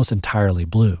is almost entirely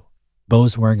blue.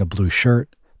 Bo's wearing a blue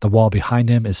shirt, the wall behind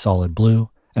him is solid blue,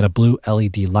 and a blue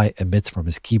LED light emits from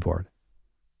his keyboard.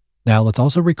 Now let's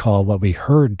also recall what we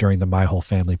heard during the My Whole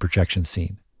Family projection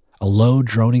scene, a low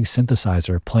droning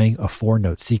synthesizer playing a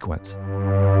 4-note sequence.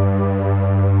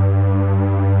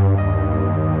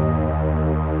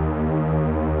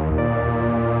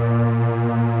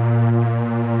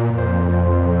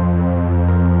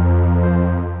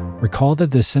 Recall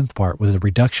that this synth part was a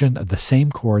reduction of the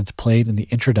same chords played in the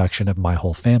introduction of My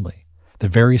Whole Family, the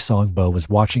very song Bo was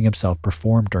watching himself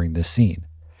perform during this scene,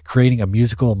 creating a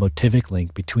musical motivic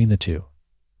link between the two.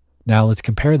 Now let's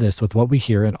compare this with what we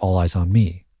hear in All Eyes on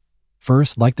Me.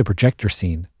 First, like the projector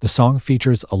scene, the song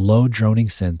features a low droning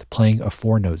synth playing a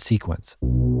 4-note sequence.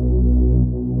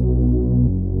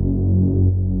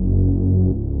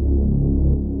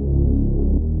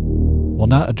 While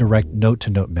not a direct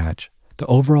note-to-note match, the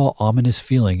overall ominous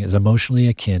feeling is emotionally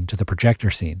akin to the projector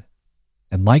scene.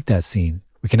 And like that scene,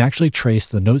 we can actually trace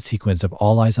the note sequence of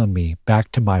All Eyes on Me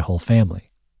back to My Whole Family.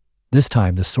 This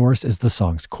time, the source is the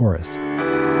song's chorus.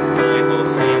 My whole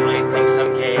family thinks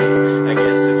I'm gay. I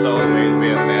guess it's always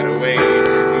been that way.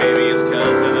 Maybe it's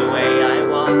 'cause of the way I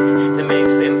walk that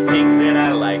makes them think that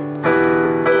I like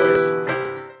boys.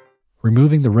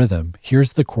 Removing the rhythm,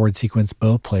 here's the chord sequence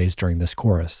Bo plays during this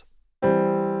chorus.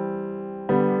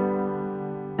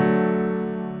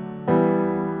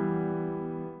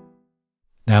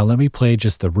 Now let me play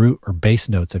just the root or bass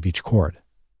notes of each chord.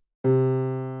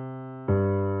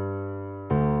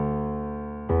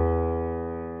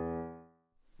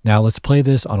 Now let's play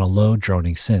this on a low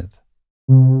droning synth.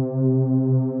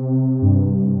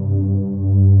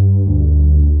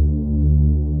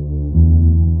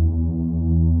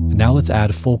 And now let's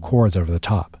add full chords over the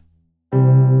top.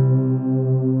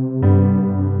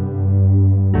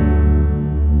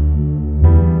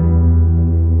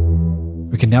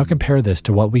 We can now compare this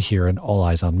to what we hear in All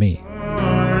Eyes on Me.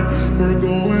 We're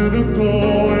going to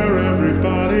go where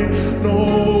everybody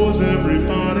knows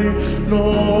everybody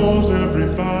knows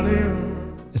everybody.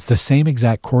 It's the same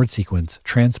exact chord sequence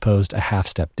transposed a half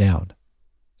step down.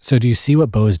 So do you see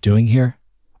what Bo is doing here?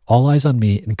 All Eyes on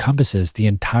Me encompasses the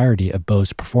entirety of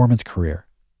Bo's performance career.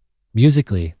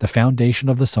 Musically, the foundation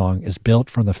of the song is built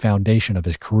from the foundation of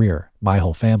his career, My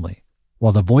Whole Family,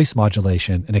 while the voice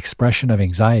modulation and expression of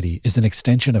anxiety is an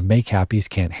extension of Make Happy's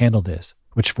Can't Handle This,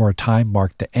 which for a time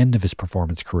marked the end of his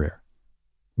performance career.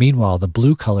 Meanwhile, the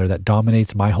blue color that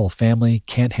dominates My Whole Family,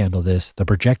 Can't Handle This, the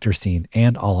projector scene,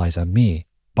 and All Eyes on Me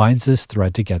binds this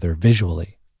thread together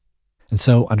visually. And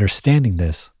so understanding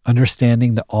this,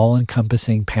 understanding the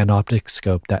all-encompassing panoptic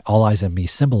scope that All Eyes on Me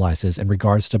symbolizes in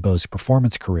regards to Bo's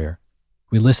performance career,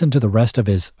 we listen to the rest of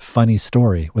his funny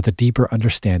story with a deeper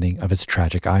understanding of its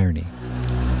tragic irony.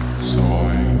 So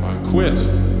I quit.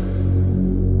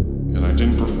 And I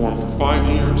didn't perform for 5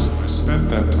 years. I spent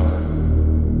that time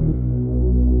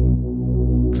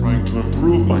trying to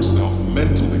improve myself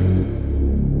mentally.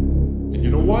 And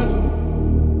you know what?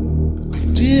 I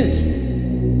did.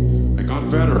 I got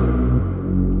better.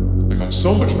 I got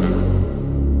so much better,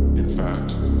 in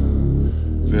fact,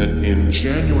 that in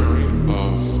January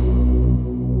of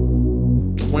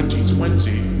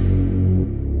 2020,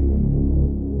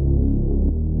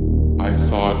 I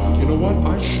thought, you know what,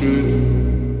 I should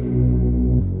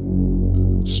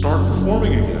start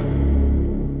performing again.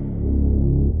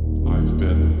 I've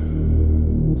been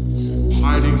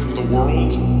hiding from the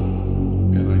world,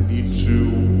 and I need to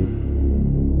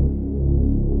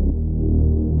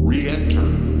re-enter.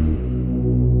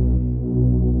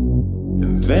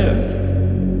 And then,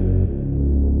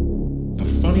 the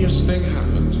funniest thing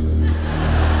happened.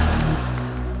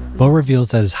 Bo reveals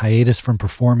that his hiatus from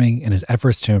performing and his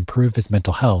efforts to improve his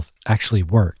mental health actually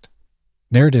worked.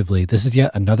 Narratively, this is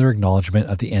yet another acknowledgement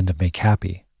of the end of Make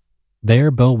Happy.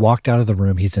 There, Bo walked out of the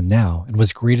room he's in now and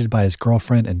was greeted by his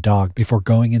girlfriend and dog before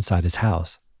going inside his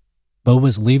house. Bo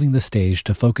was leaving the stage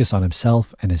to focus on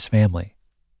himself and his family.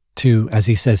 To, as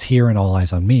he says here in All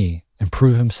Eyes on Me,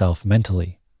 improve himself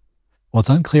mentally. While it's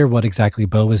unclear what exactly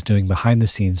Bo was doing behind the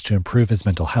scenes to improve his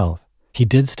mental health, he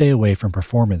did stay away from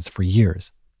performance for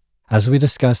years. As we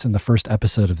discussed in the first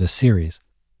episode of this series,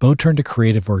 Bo turned to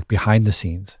creative work behind the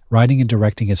scenes, writing and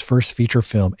directing his first feature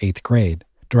film, 8th Grade,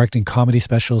 directing comedy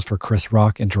specials for Chris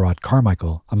Rock and Gerard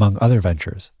Carmichael, among other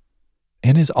ventures.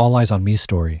 In his All Eyes on Me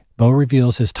story, Bo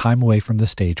reveals his time away from the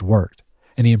stage worked,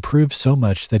 and he improved so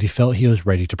much that he felt he was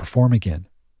ready to perform again.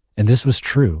 And this was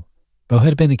true. Bo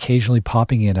had been occasionally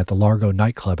popping in at the Largo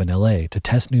nightclub in LA to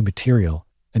test new material,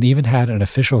 and even had an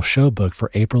official show booked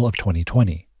for April of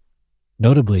 2020.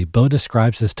 Notably, Bo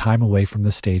describes his time away from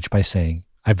the stage by saying,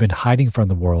 "I've been hiding from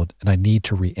the world and I need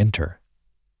to re-enter."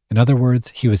 In other words,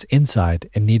 he was inside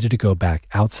and needed to go back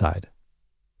outside.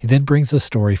 He then brings the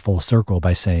story full circle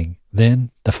by saying,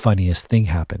 "Then the funniest thing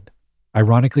happened,"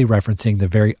 ironically referencing the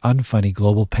very unfunny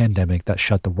global pandemic that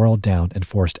shut the world down and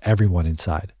forced everyone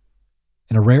inside.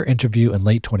 In a rare interview in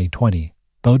late 2020,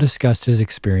 Bo discussed his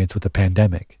experience with the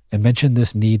pandemic and mentioned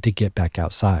this need to get back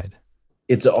outside.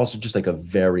 It's also just like a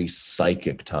very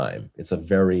psychic time.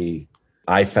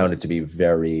 I found it to be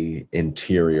very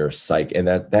interior psych, and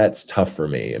that's tough for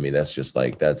me. I mean, that's just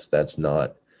like, that's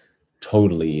not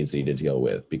totally easy to deal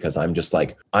with, because I'm just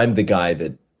like, I'm the guy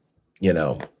that,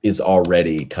 is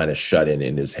already kind of shut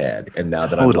in his head. And now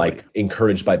that I'm like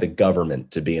encouraged by the government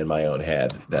to be in my own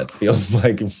head, that feels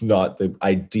like not the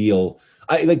ideal.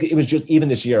 It was just, even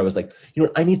this year, I was like,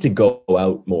 I need to go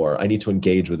out more. I need to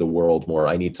engage with the world more.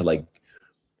 I need to like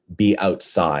be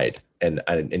outside. And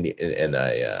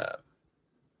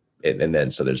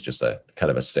then so there's just a kind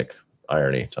of a sick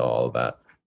irony to all of that.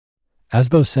 As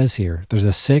Bo says here, there's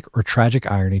a sick or tragic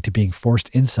irony to being forced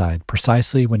inside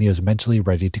precisely when he was mentally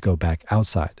ready to go back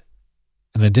outside.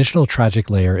 An additional tragic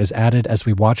layer is added as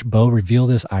we watch Bo reveal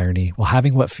this irony while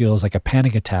having what feels like a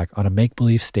panic attack on a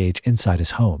make-believe stage inside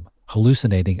his home,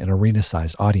 hallucinating an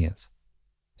arena-sized audience.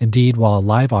 Indeed, while a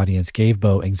live audience gave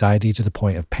Bo anxiety to the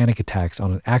point of panic attacks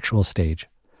on an actual stage,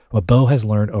 what Bo has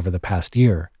learned over the past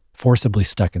year, forcibly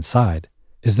stuck inside,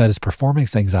 is that his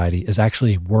performance anxiety is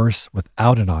actually worse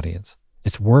without an audience.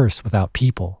 It's worse without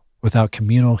people, without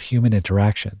communal human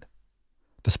interaction.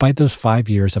 Despite those 5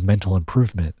 years of mental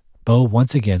improvement, Bo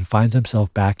once again finds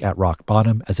himself back at rock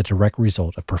bottom as a direct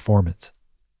result of performance.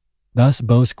 Thus,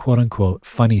 Bo's quote-unquote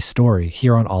funny story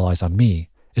here on All Eyes on Me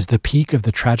is the peak of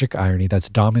the tragic irony that's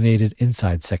dominated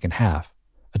Inside's second half,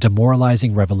 a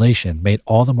demoralizing revelation made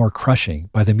all the more crushing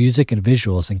by the music and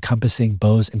visuals encompassing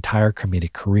Bo's entire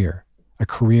comedic career, a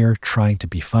career trying to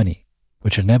be funny,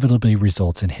 which inevitably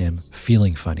results in him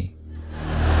feeling funny.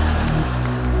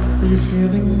 Are you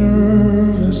feeling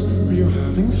nervous? Are you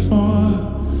having fun?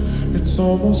 It's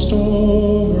almost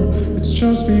over, it's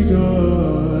just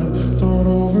begun. Don't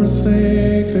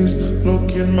overthink this,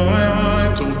 look in my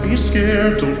eye. Don't be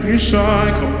scared, don't be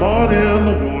shy. Come on in,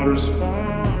 the water's fine.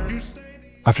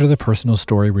 After the personal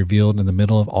story revealed in the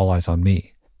middle of All Eyes on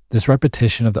Me, this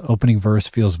repetition of the opening verse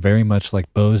feels very much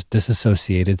like Bo's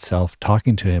disassociated self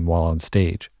talking to him while on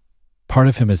stage. Part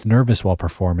of him is nervous while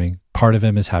performing, part of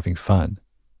him is having fun.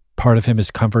 Part of him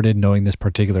is comforted knowing this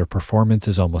particular performance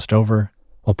is almost over,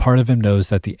 while part of him knows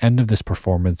that the end of this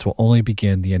performance will only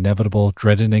begin the inevitable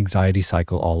dreaded anxiety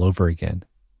cycle all over again.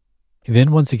 He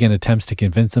then once again attempts to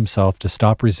convince himself to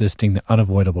stop resisting the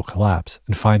unavoidable collapse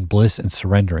and find bliss in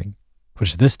surrendering,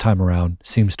 which this time around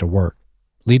seems to work,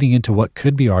 leading into what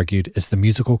could be argued is the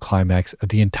musical climax of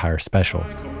the entire special.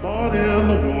 Come on in,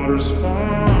 the water's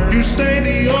fine. You say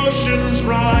the ocean's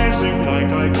rising like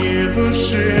I give a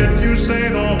shit. You say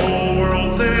the whole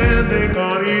world's ending,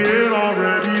 honey, it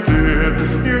already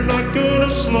did. You're not gonna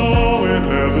slow it,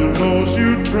 heaven knows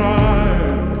you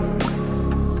tried.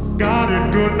 Got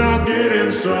it good, now get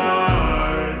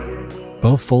inside.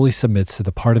 Bo fully submits to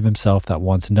the part of himself that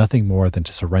wants nothing more than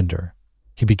to surrender.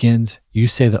 He begins, "You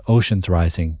say the ocean's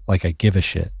rising like I give a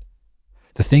shit."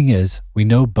 The thing is, we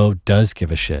know Bo does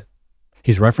give a shit.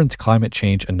 He's referenced climate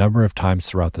change a number of times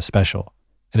throughout the special,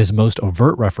 and his most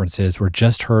overt references were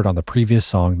just heard on the previous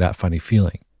song, That Funny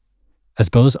Feeling. As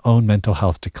Bo's own mental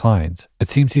health declines, it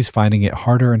seems he's finding it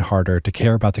harder and harder to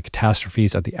care about the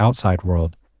catastrophes of the outside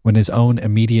world when his own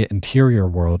immediate interior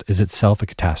world is itself a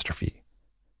catastrophe.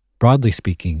 Broadly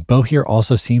speaking, Bo here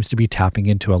also seems to be tapping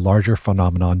into a larger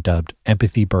phenomenon dubbed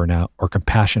empathy burnout or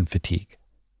compassion fatigue,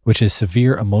 which is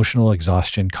severe emotional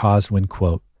exhaustion caused when,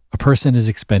 quote, a person is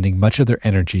expending much of their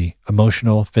energy,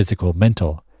 emotional, physical,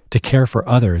 mental, to care for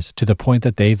others to the point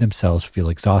that they themselves feel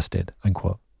exhausted,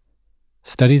 unquote.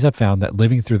 Studies have found that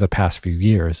living through the past few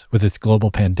years, with its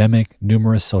global pandemic,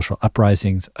 numerous social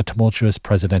uprisings, a tumultuous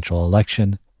presidential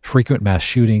election, frequent mass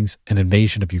shootings, an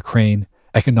invasion of Ukraine,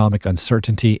 economic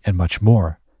uncertainty, and much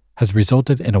more, has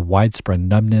resulted in a widespread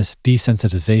numbness,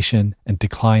 desensitization, and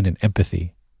decline in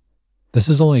empathy. This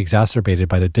is only exacerbated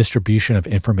by the distribution of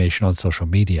information on social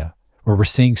media, where we're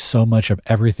seeing so much of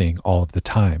everything all of the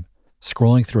time,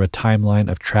 scrolling through a timeline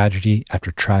of tragedy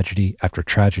after tragedy after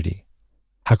tragedy.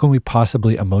 How can we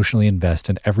possibly emotionally invest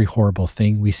in every horrible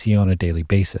thing we see on a daily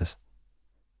basis?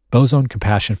 Beau's own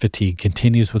compassion fatigue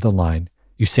continues with the line,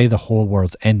 "You say the whole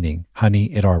world's ending, honey,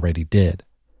 it already did.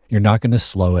 You're not going to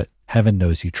slow it, heaven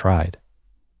knows you tried."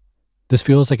 This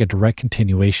feels like a direct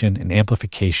continuation and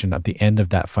amplification of the end of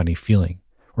That Funny Feeling,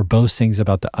 where Beau sings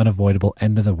about the unavoidable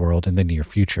end of the world in the near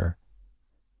future.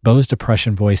 Beau's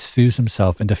depression voice soothes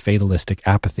himself into fatalistic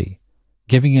apathy,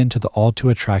 giving in to the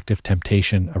all-too-attractive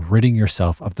temptation of ridding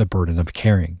yourself of the burden of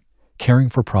caring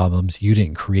for problems you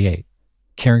didn't create,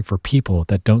 caring for people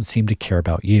that don't seem to care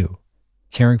about you,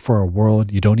 caring for a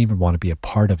world you don't even want to be a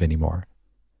part of anymore.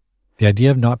 The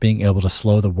idea of not being able to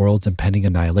slow the world's impending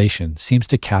annihilation seems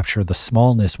to capture the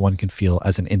smallness one can feel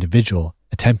as an individual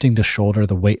attempting to shoulder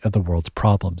the weight of the world's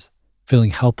problems,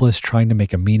 feeling helpless trying to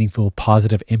make a meaningful,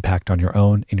 positive impact on your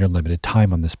own in your limited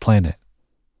time on this planet.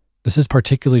 This is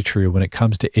particularly true when it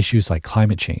comes to issues like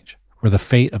climate change, where the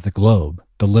fate of the globe,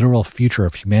 the literal future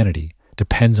of humanity,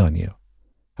 depends on you.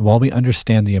 And while we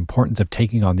understand the importance of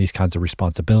taking on these kinds of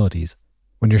responsibilities,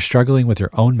 when you're struggling with your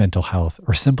own mental health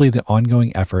or simply the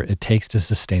ongoing effort it takes to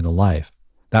sustain a life,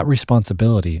 that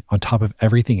responsibility, on top of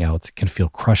everything else, can feel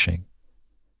crushing.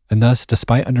 And thus,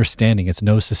 despite understanding it's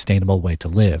no sustainable way to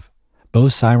live,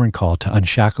 Beau's siren call to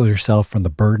unshackle yourself from the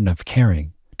burden of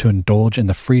caring, to indulge in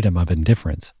the freedom of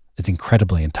indifference, is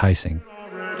incredibly enticing.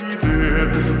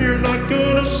 You're not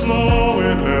gonna slow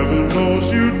it, heaven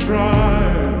knows you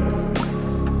tried.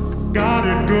 Got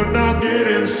it good, now get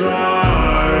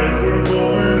inside. We're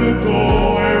going to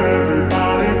go where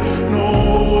everybody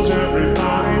knows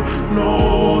everybody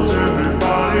knows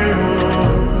everybody.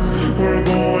 We're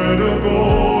going to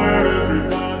go where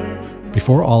everybody.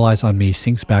 Before All Eyes on Me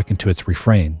sinks back into its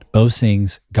refrain, Beau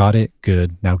sings, "Got it,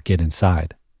 good, now get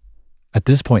inside." At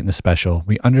this point in the special,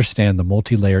 we understand the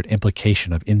multi-layered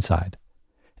implication of inside.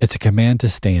 It's a command to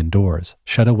stay indoors,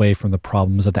 shut away from the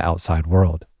problems of the outside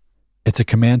world. It's a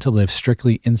command to live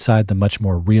strictly inside the much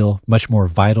more real, much more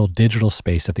vital digital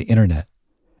space of the internet.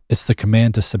 It's the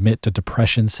command to submit to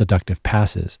depression's seductive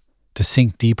passes, to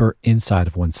sink deeper inside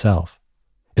of oneself.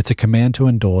 It's a command to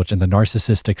indulge in the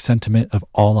narcissistic sentiment of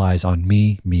all eyes on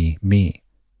me, me, me,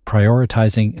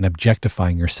 prioritizing and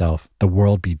objectifying yourself, the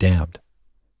world be damned.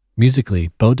 Musically,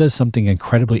 Beau does something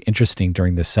incredibly interesting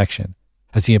during this section,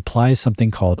 as he applies something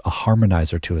called a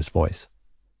harmonizer to his voice.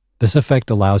 This effect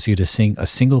allows you to sing a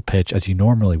single pitch as you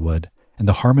normally would, and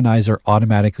the harmonizer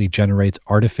automatically generates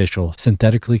artificial,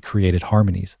 synthetically created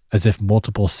harmonies, as if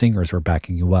multiple singers were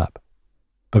backing you up.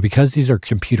 But because these are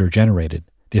computer generated,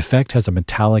 the effect has a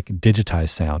metallic, digitized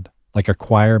sound, like a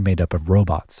choir made up of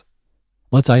robots.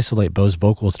 Let's isolate Beau's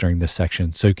vocals during this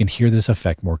section so you can hear this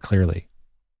effect more clearly.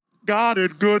 Got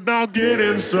it good, now get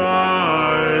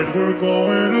inside. We're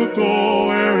going to go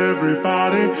where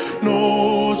everybody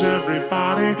knows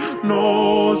everybody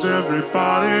knows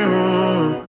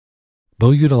everybody.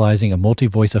 Beau utilizing a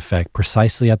multi-voice effect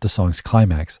precisely at the song's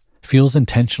climax feels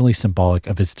intentionally symbolic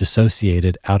of his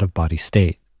dissociated, out-of-body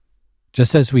state.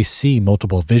 Just as we see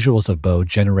multiple visuals of Beau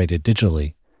generated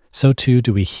digitally, so too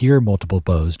do we hear multiple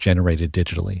Beaus generated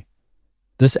digitally.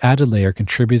 This added layer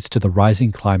contributes to the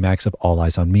rising climax of All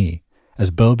Eyes on Me,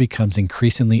 as Beau becomes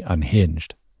increasingly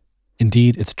unhinged.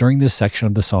 Indeed, it's during this section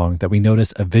of the song that we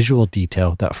notice a visual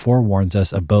detail that forewarns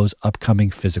us of Beau's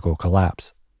upcoming physical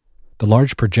collapse. The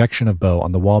large projection of Beau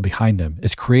on the wall behind him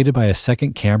is created by a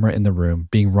second camera in the room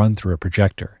being run through a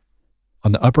projector.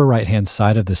 On the upper right-hand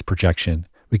side of this projection,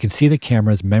 we can see the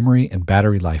camera's memory and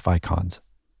battery life icons.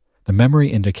 The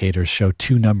memory indicators show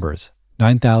two numbers,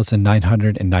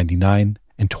 9,999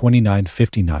 and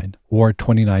 2959, or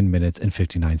 29 minutes and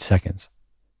 59 seconds.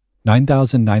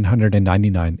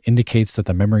 9,999 indicates that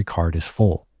the memory card is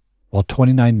full, while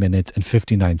 29 minutes and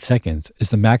 59 seconds is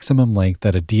the maximum length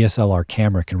that a DSLR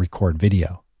camera can record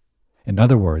video. In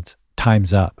other words,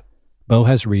 time's up. Beau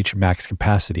has reached max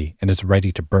capacity and is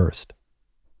ready to burst.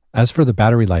 As for the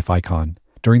battery life icon,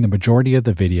 during the majority of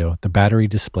the video, the battery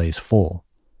displays full.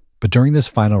 But during this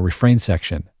final refrain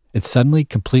section, it's suddenly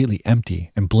completely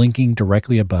empty and blinking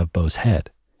directly above Beau's head,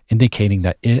 indicating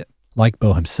that it, like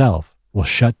Beau himself, will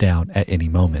shut down at any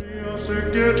moment.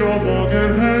 Get your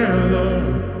fucking hands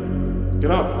up.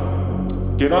 Get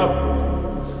up. Get up.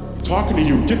 I'm talking to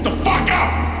you. Get the fuck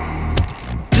up.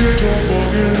 Get your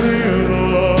fucking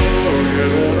hands up.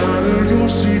 Get on out of your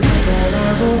seat. All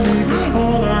eyes on me.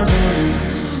 All eyes on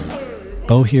me.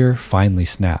 Bo here finally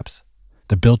snaps.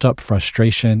 The built-up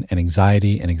frustration and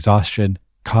anxiety and exhaustion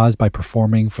caused by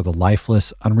performing for the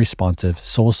lifeless, unresponsive,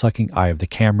 soul-sucking eye of the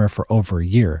camera for over a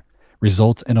year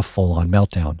results in a full-on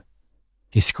meltdown.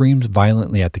 He screams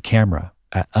violently at the camera,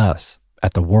 at us,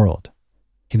 at the world.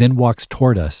 He then walks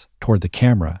toward us, toward the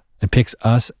camera, and picks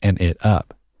us and it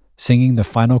up, singing the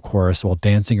final chorus while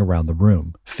dancing around the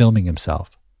room, filming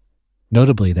himself.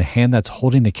 Notably, the hand that's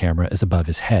holding the camera is above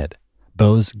his head.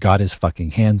 Bo's got his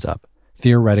fucking hands up,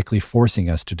 theoretically forcing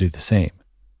us to do the same.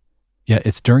 Yet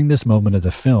it's during this moment of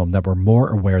the film that we're more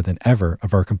aware than ever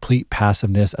of our complete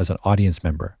passiveness as an audience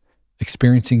member,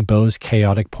 experiencing Bo's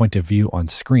chaotic point of view on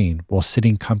screen while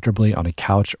sitting comfortably on a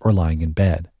couch or lying in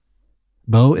bed.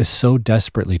 Bo is so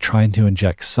desperately trying to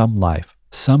inject some life,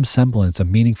 some semblance of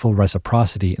meaningful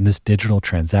reciprocity in this digital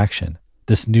transaction,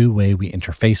 this new way we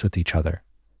interface with each other.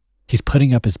 He's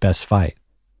putting up his best fight,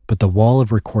 but the wall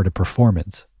of recorded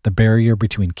performance, the barrier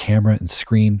between camera and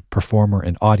screen, performer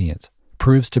and audience,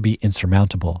 proves to be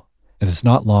insurmountable, and it's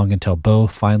not long until Bo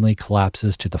finally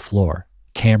collapses to the floor,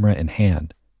 camera in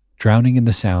hand, drowning in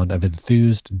the sound of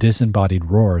enthused, disembodied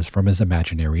roars from his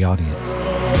imaginary audience.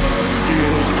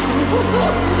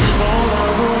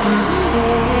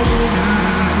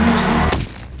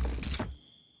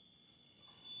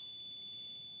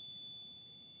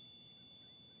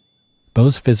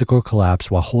 Bo's physical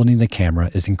collapse while holding the camera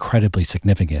is incredibly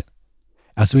significant.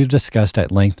 As we've discussed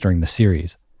at length during the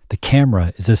series, the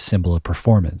camera is a symbol of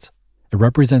performance. It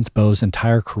represents Bo's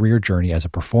entire career journey as a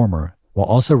performer, while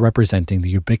also representing the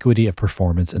ubiquity of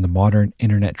performance in the modern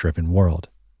internet-driven world.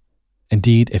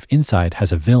 Indeed, if Inside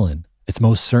has a villain, it's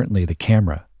most certainly the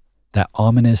camera, that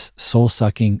ominous,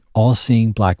 soul-sucking,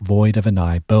 all-seeing black void of an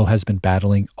eye Bo has been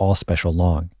battling all special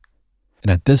long.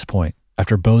 And at this point,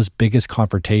 after Bo's biggest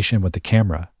confrontation with the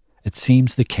camera, it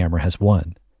seems the camera has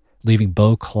won, leaving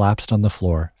Bo collapsed on the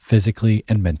floor, physically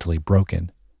and mentally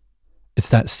broken. It's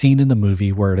that scene in the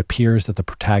movie where it appears that the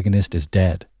protagonist is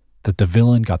dead, that the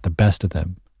villain got the best of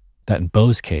them, that in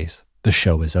Bo's case, the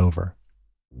show is over.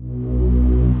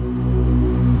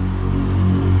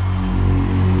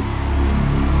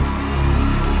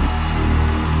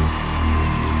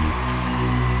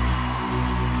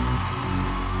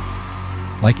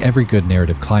 Like every good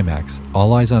narrative climax,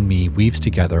 All Eyes on Me weaves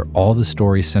together all the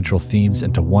story's central themes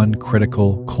into one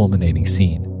critical, culminating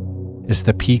scene. It's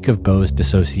the peak of Bo's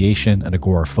dissociation and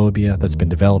agoraphobia that's been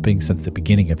developing since the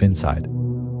beginning of Inside.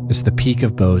 It's the peak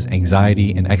of Bo's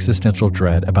anxiety and existential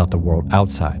dread about the world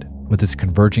outside, with its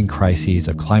converging crises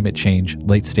of climate change,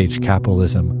 late-stage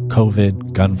capitalism,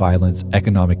 COVID, gun violence,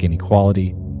 economic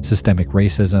inequality, systemic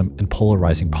racism, and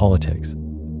polarizing politics.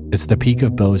 It's the peak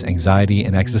of Bo's anxiety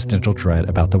and existential dread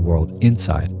about the world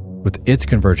inside, with its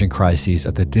converging crises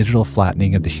of the digital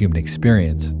flattening of the human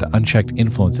experience, the unchecked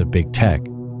influence of big tech,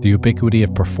 the ubiquity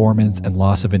of performance and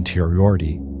loss of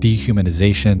interiority,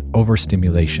 dehumanization,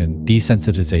 overstimulation,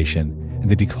 desensitization, and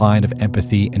the decline of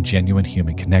empathy and genuine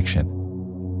human connection.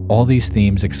 All these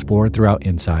themes explored throughout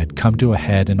Inside come to a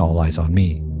head in All Eyes on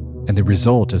Me, and the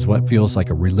result is what feels like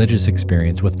a religious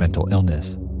experience with mental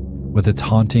illness. With its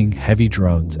haunting, heavy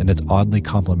drones and its oddly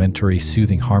complementary,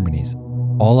 soothing harmonies,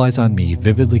 All Eyes on Me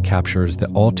vividly captures the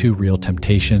all-too-real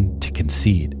temptation to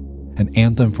concede, an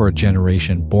anthem for a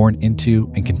generation born into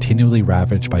and continually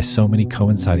ravaged by so many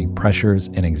coinciding pressures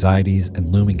and anxieties and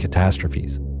looming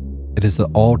catastrophes. It is the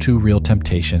all-too-real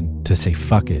temptation to say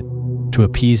fuck it, to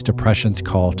appease depression's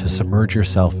call to submerge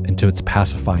yourself into its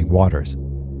pacifying waters,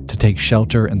 to take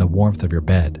shelter in the warmth of your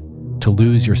bed, to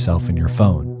lose yourself in your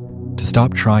phone, to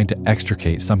stop trying to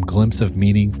extricate some glimpse of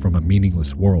meaning from a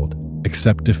meaningless world,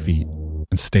 accept defeat,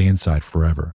 and stay inside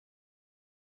forever.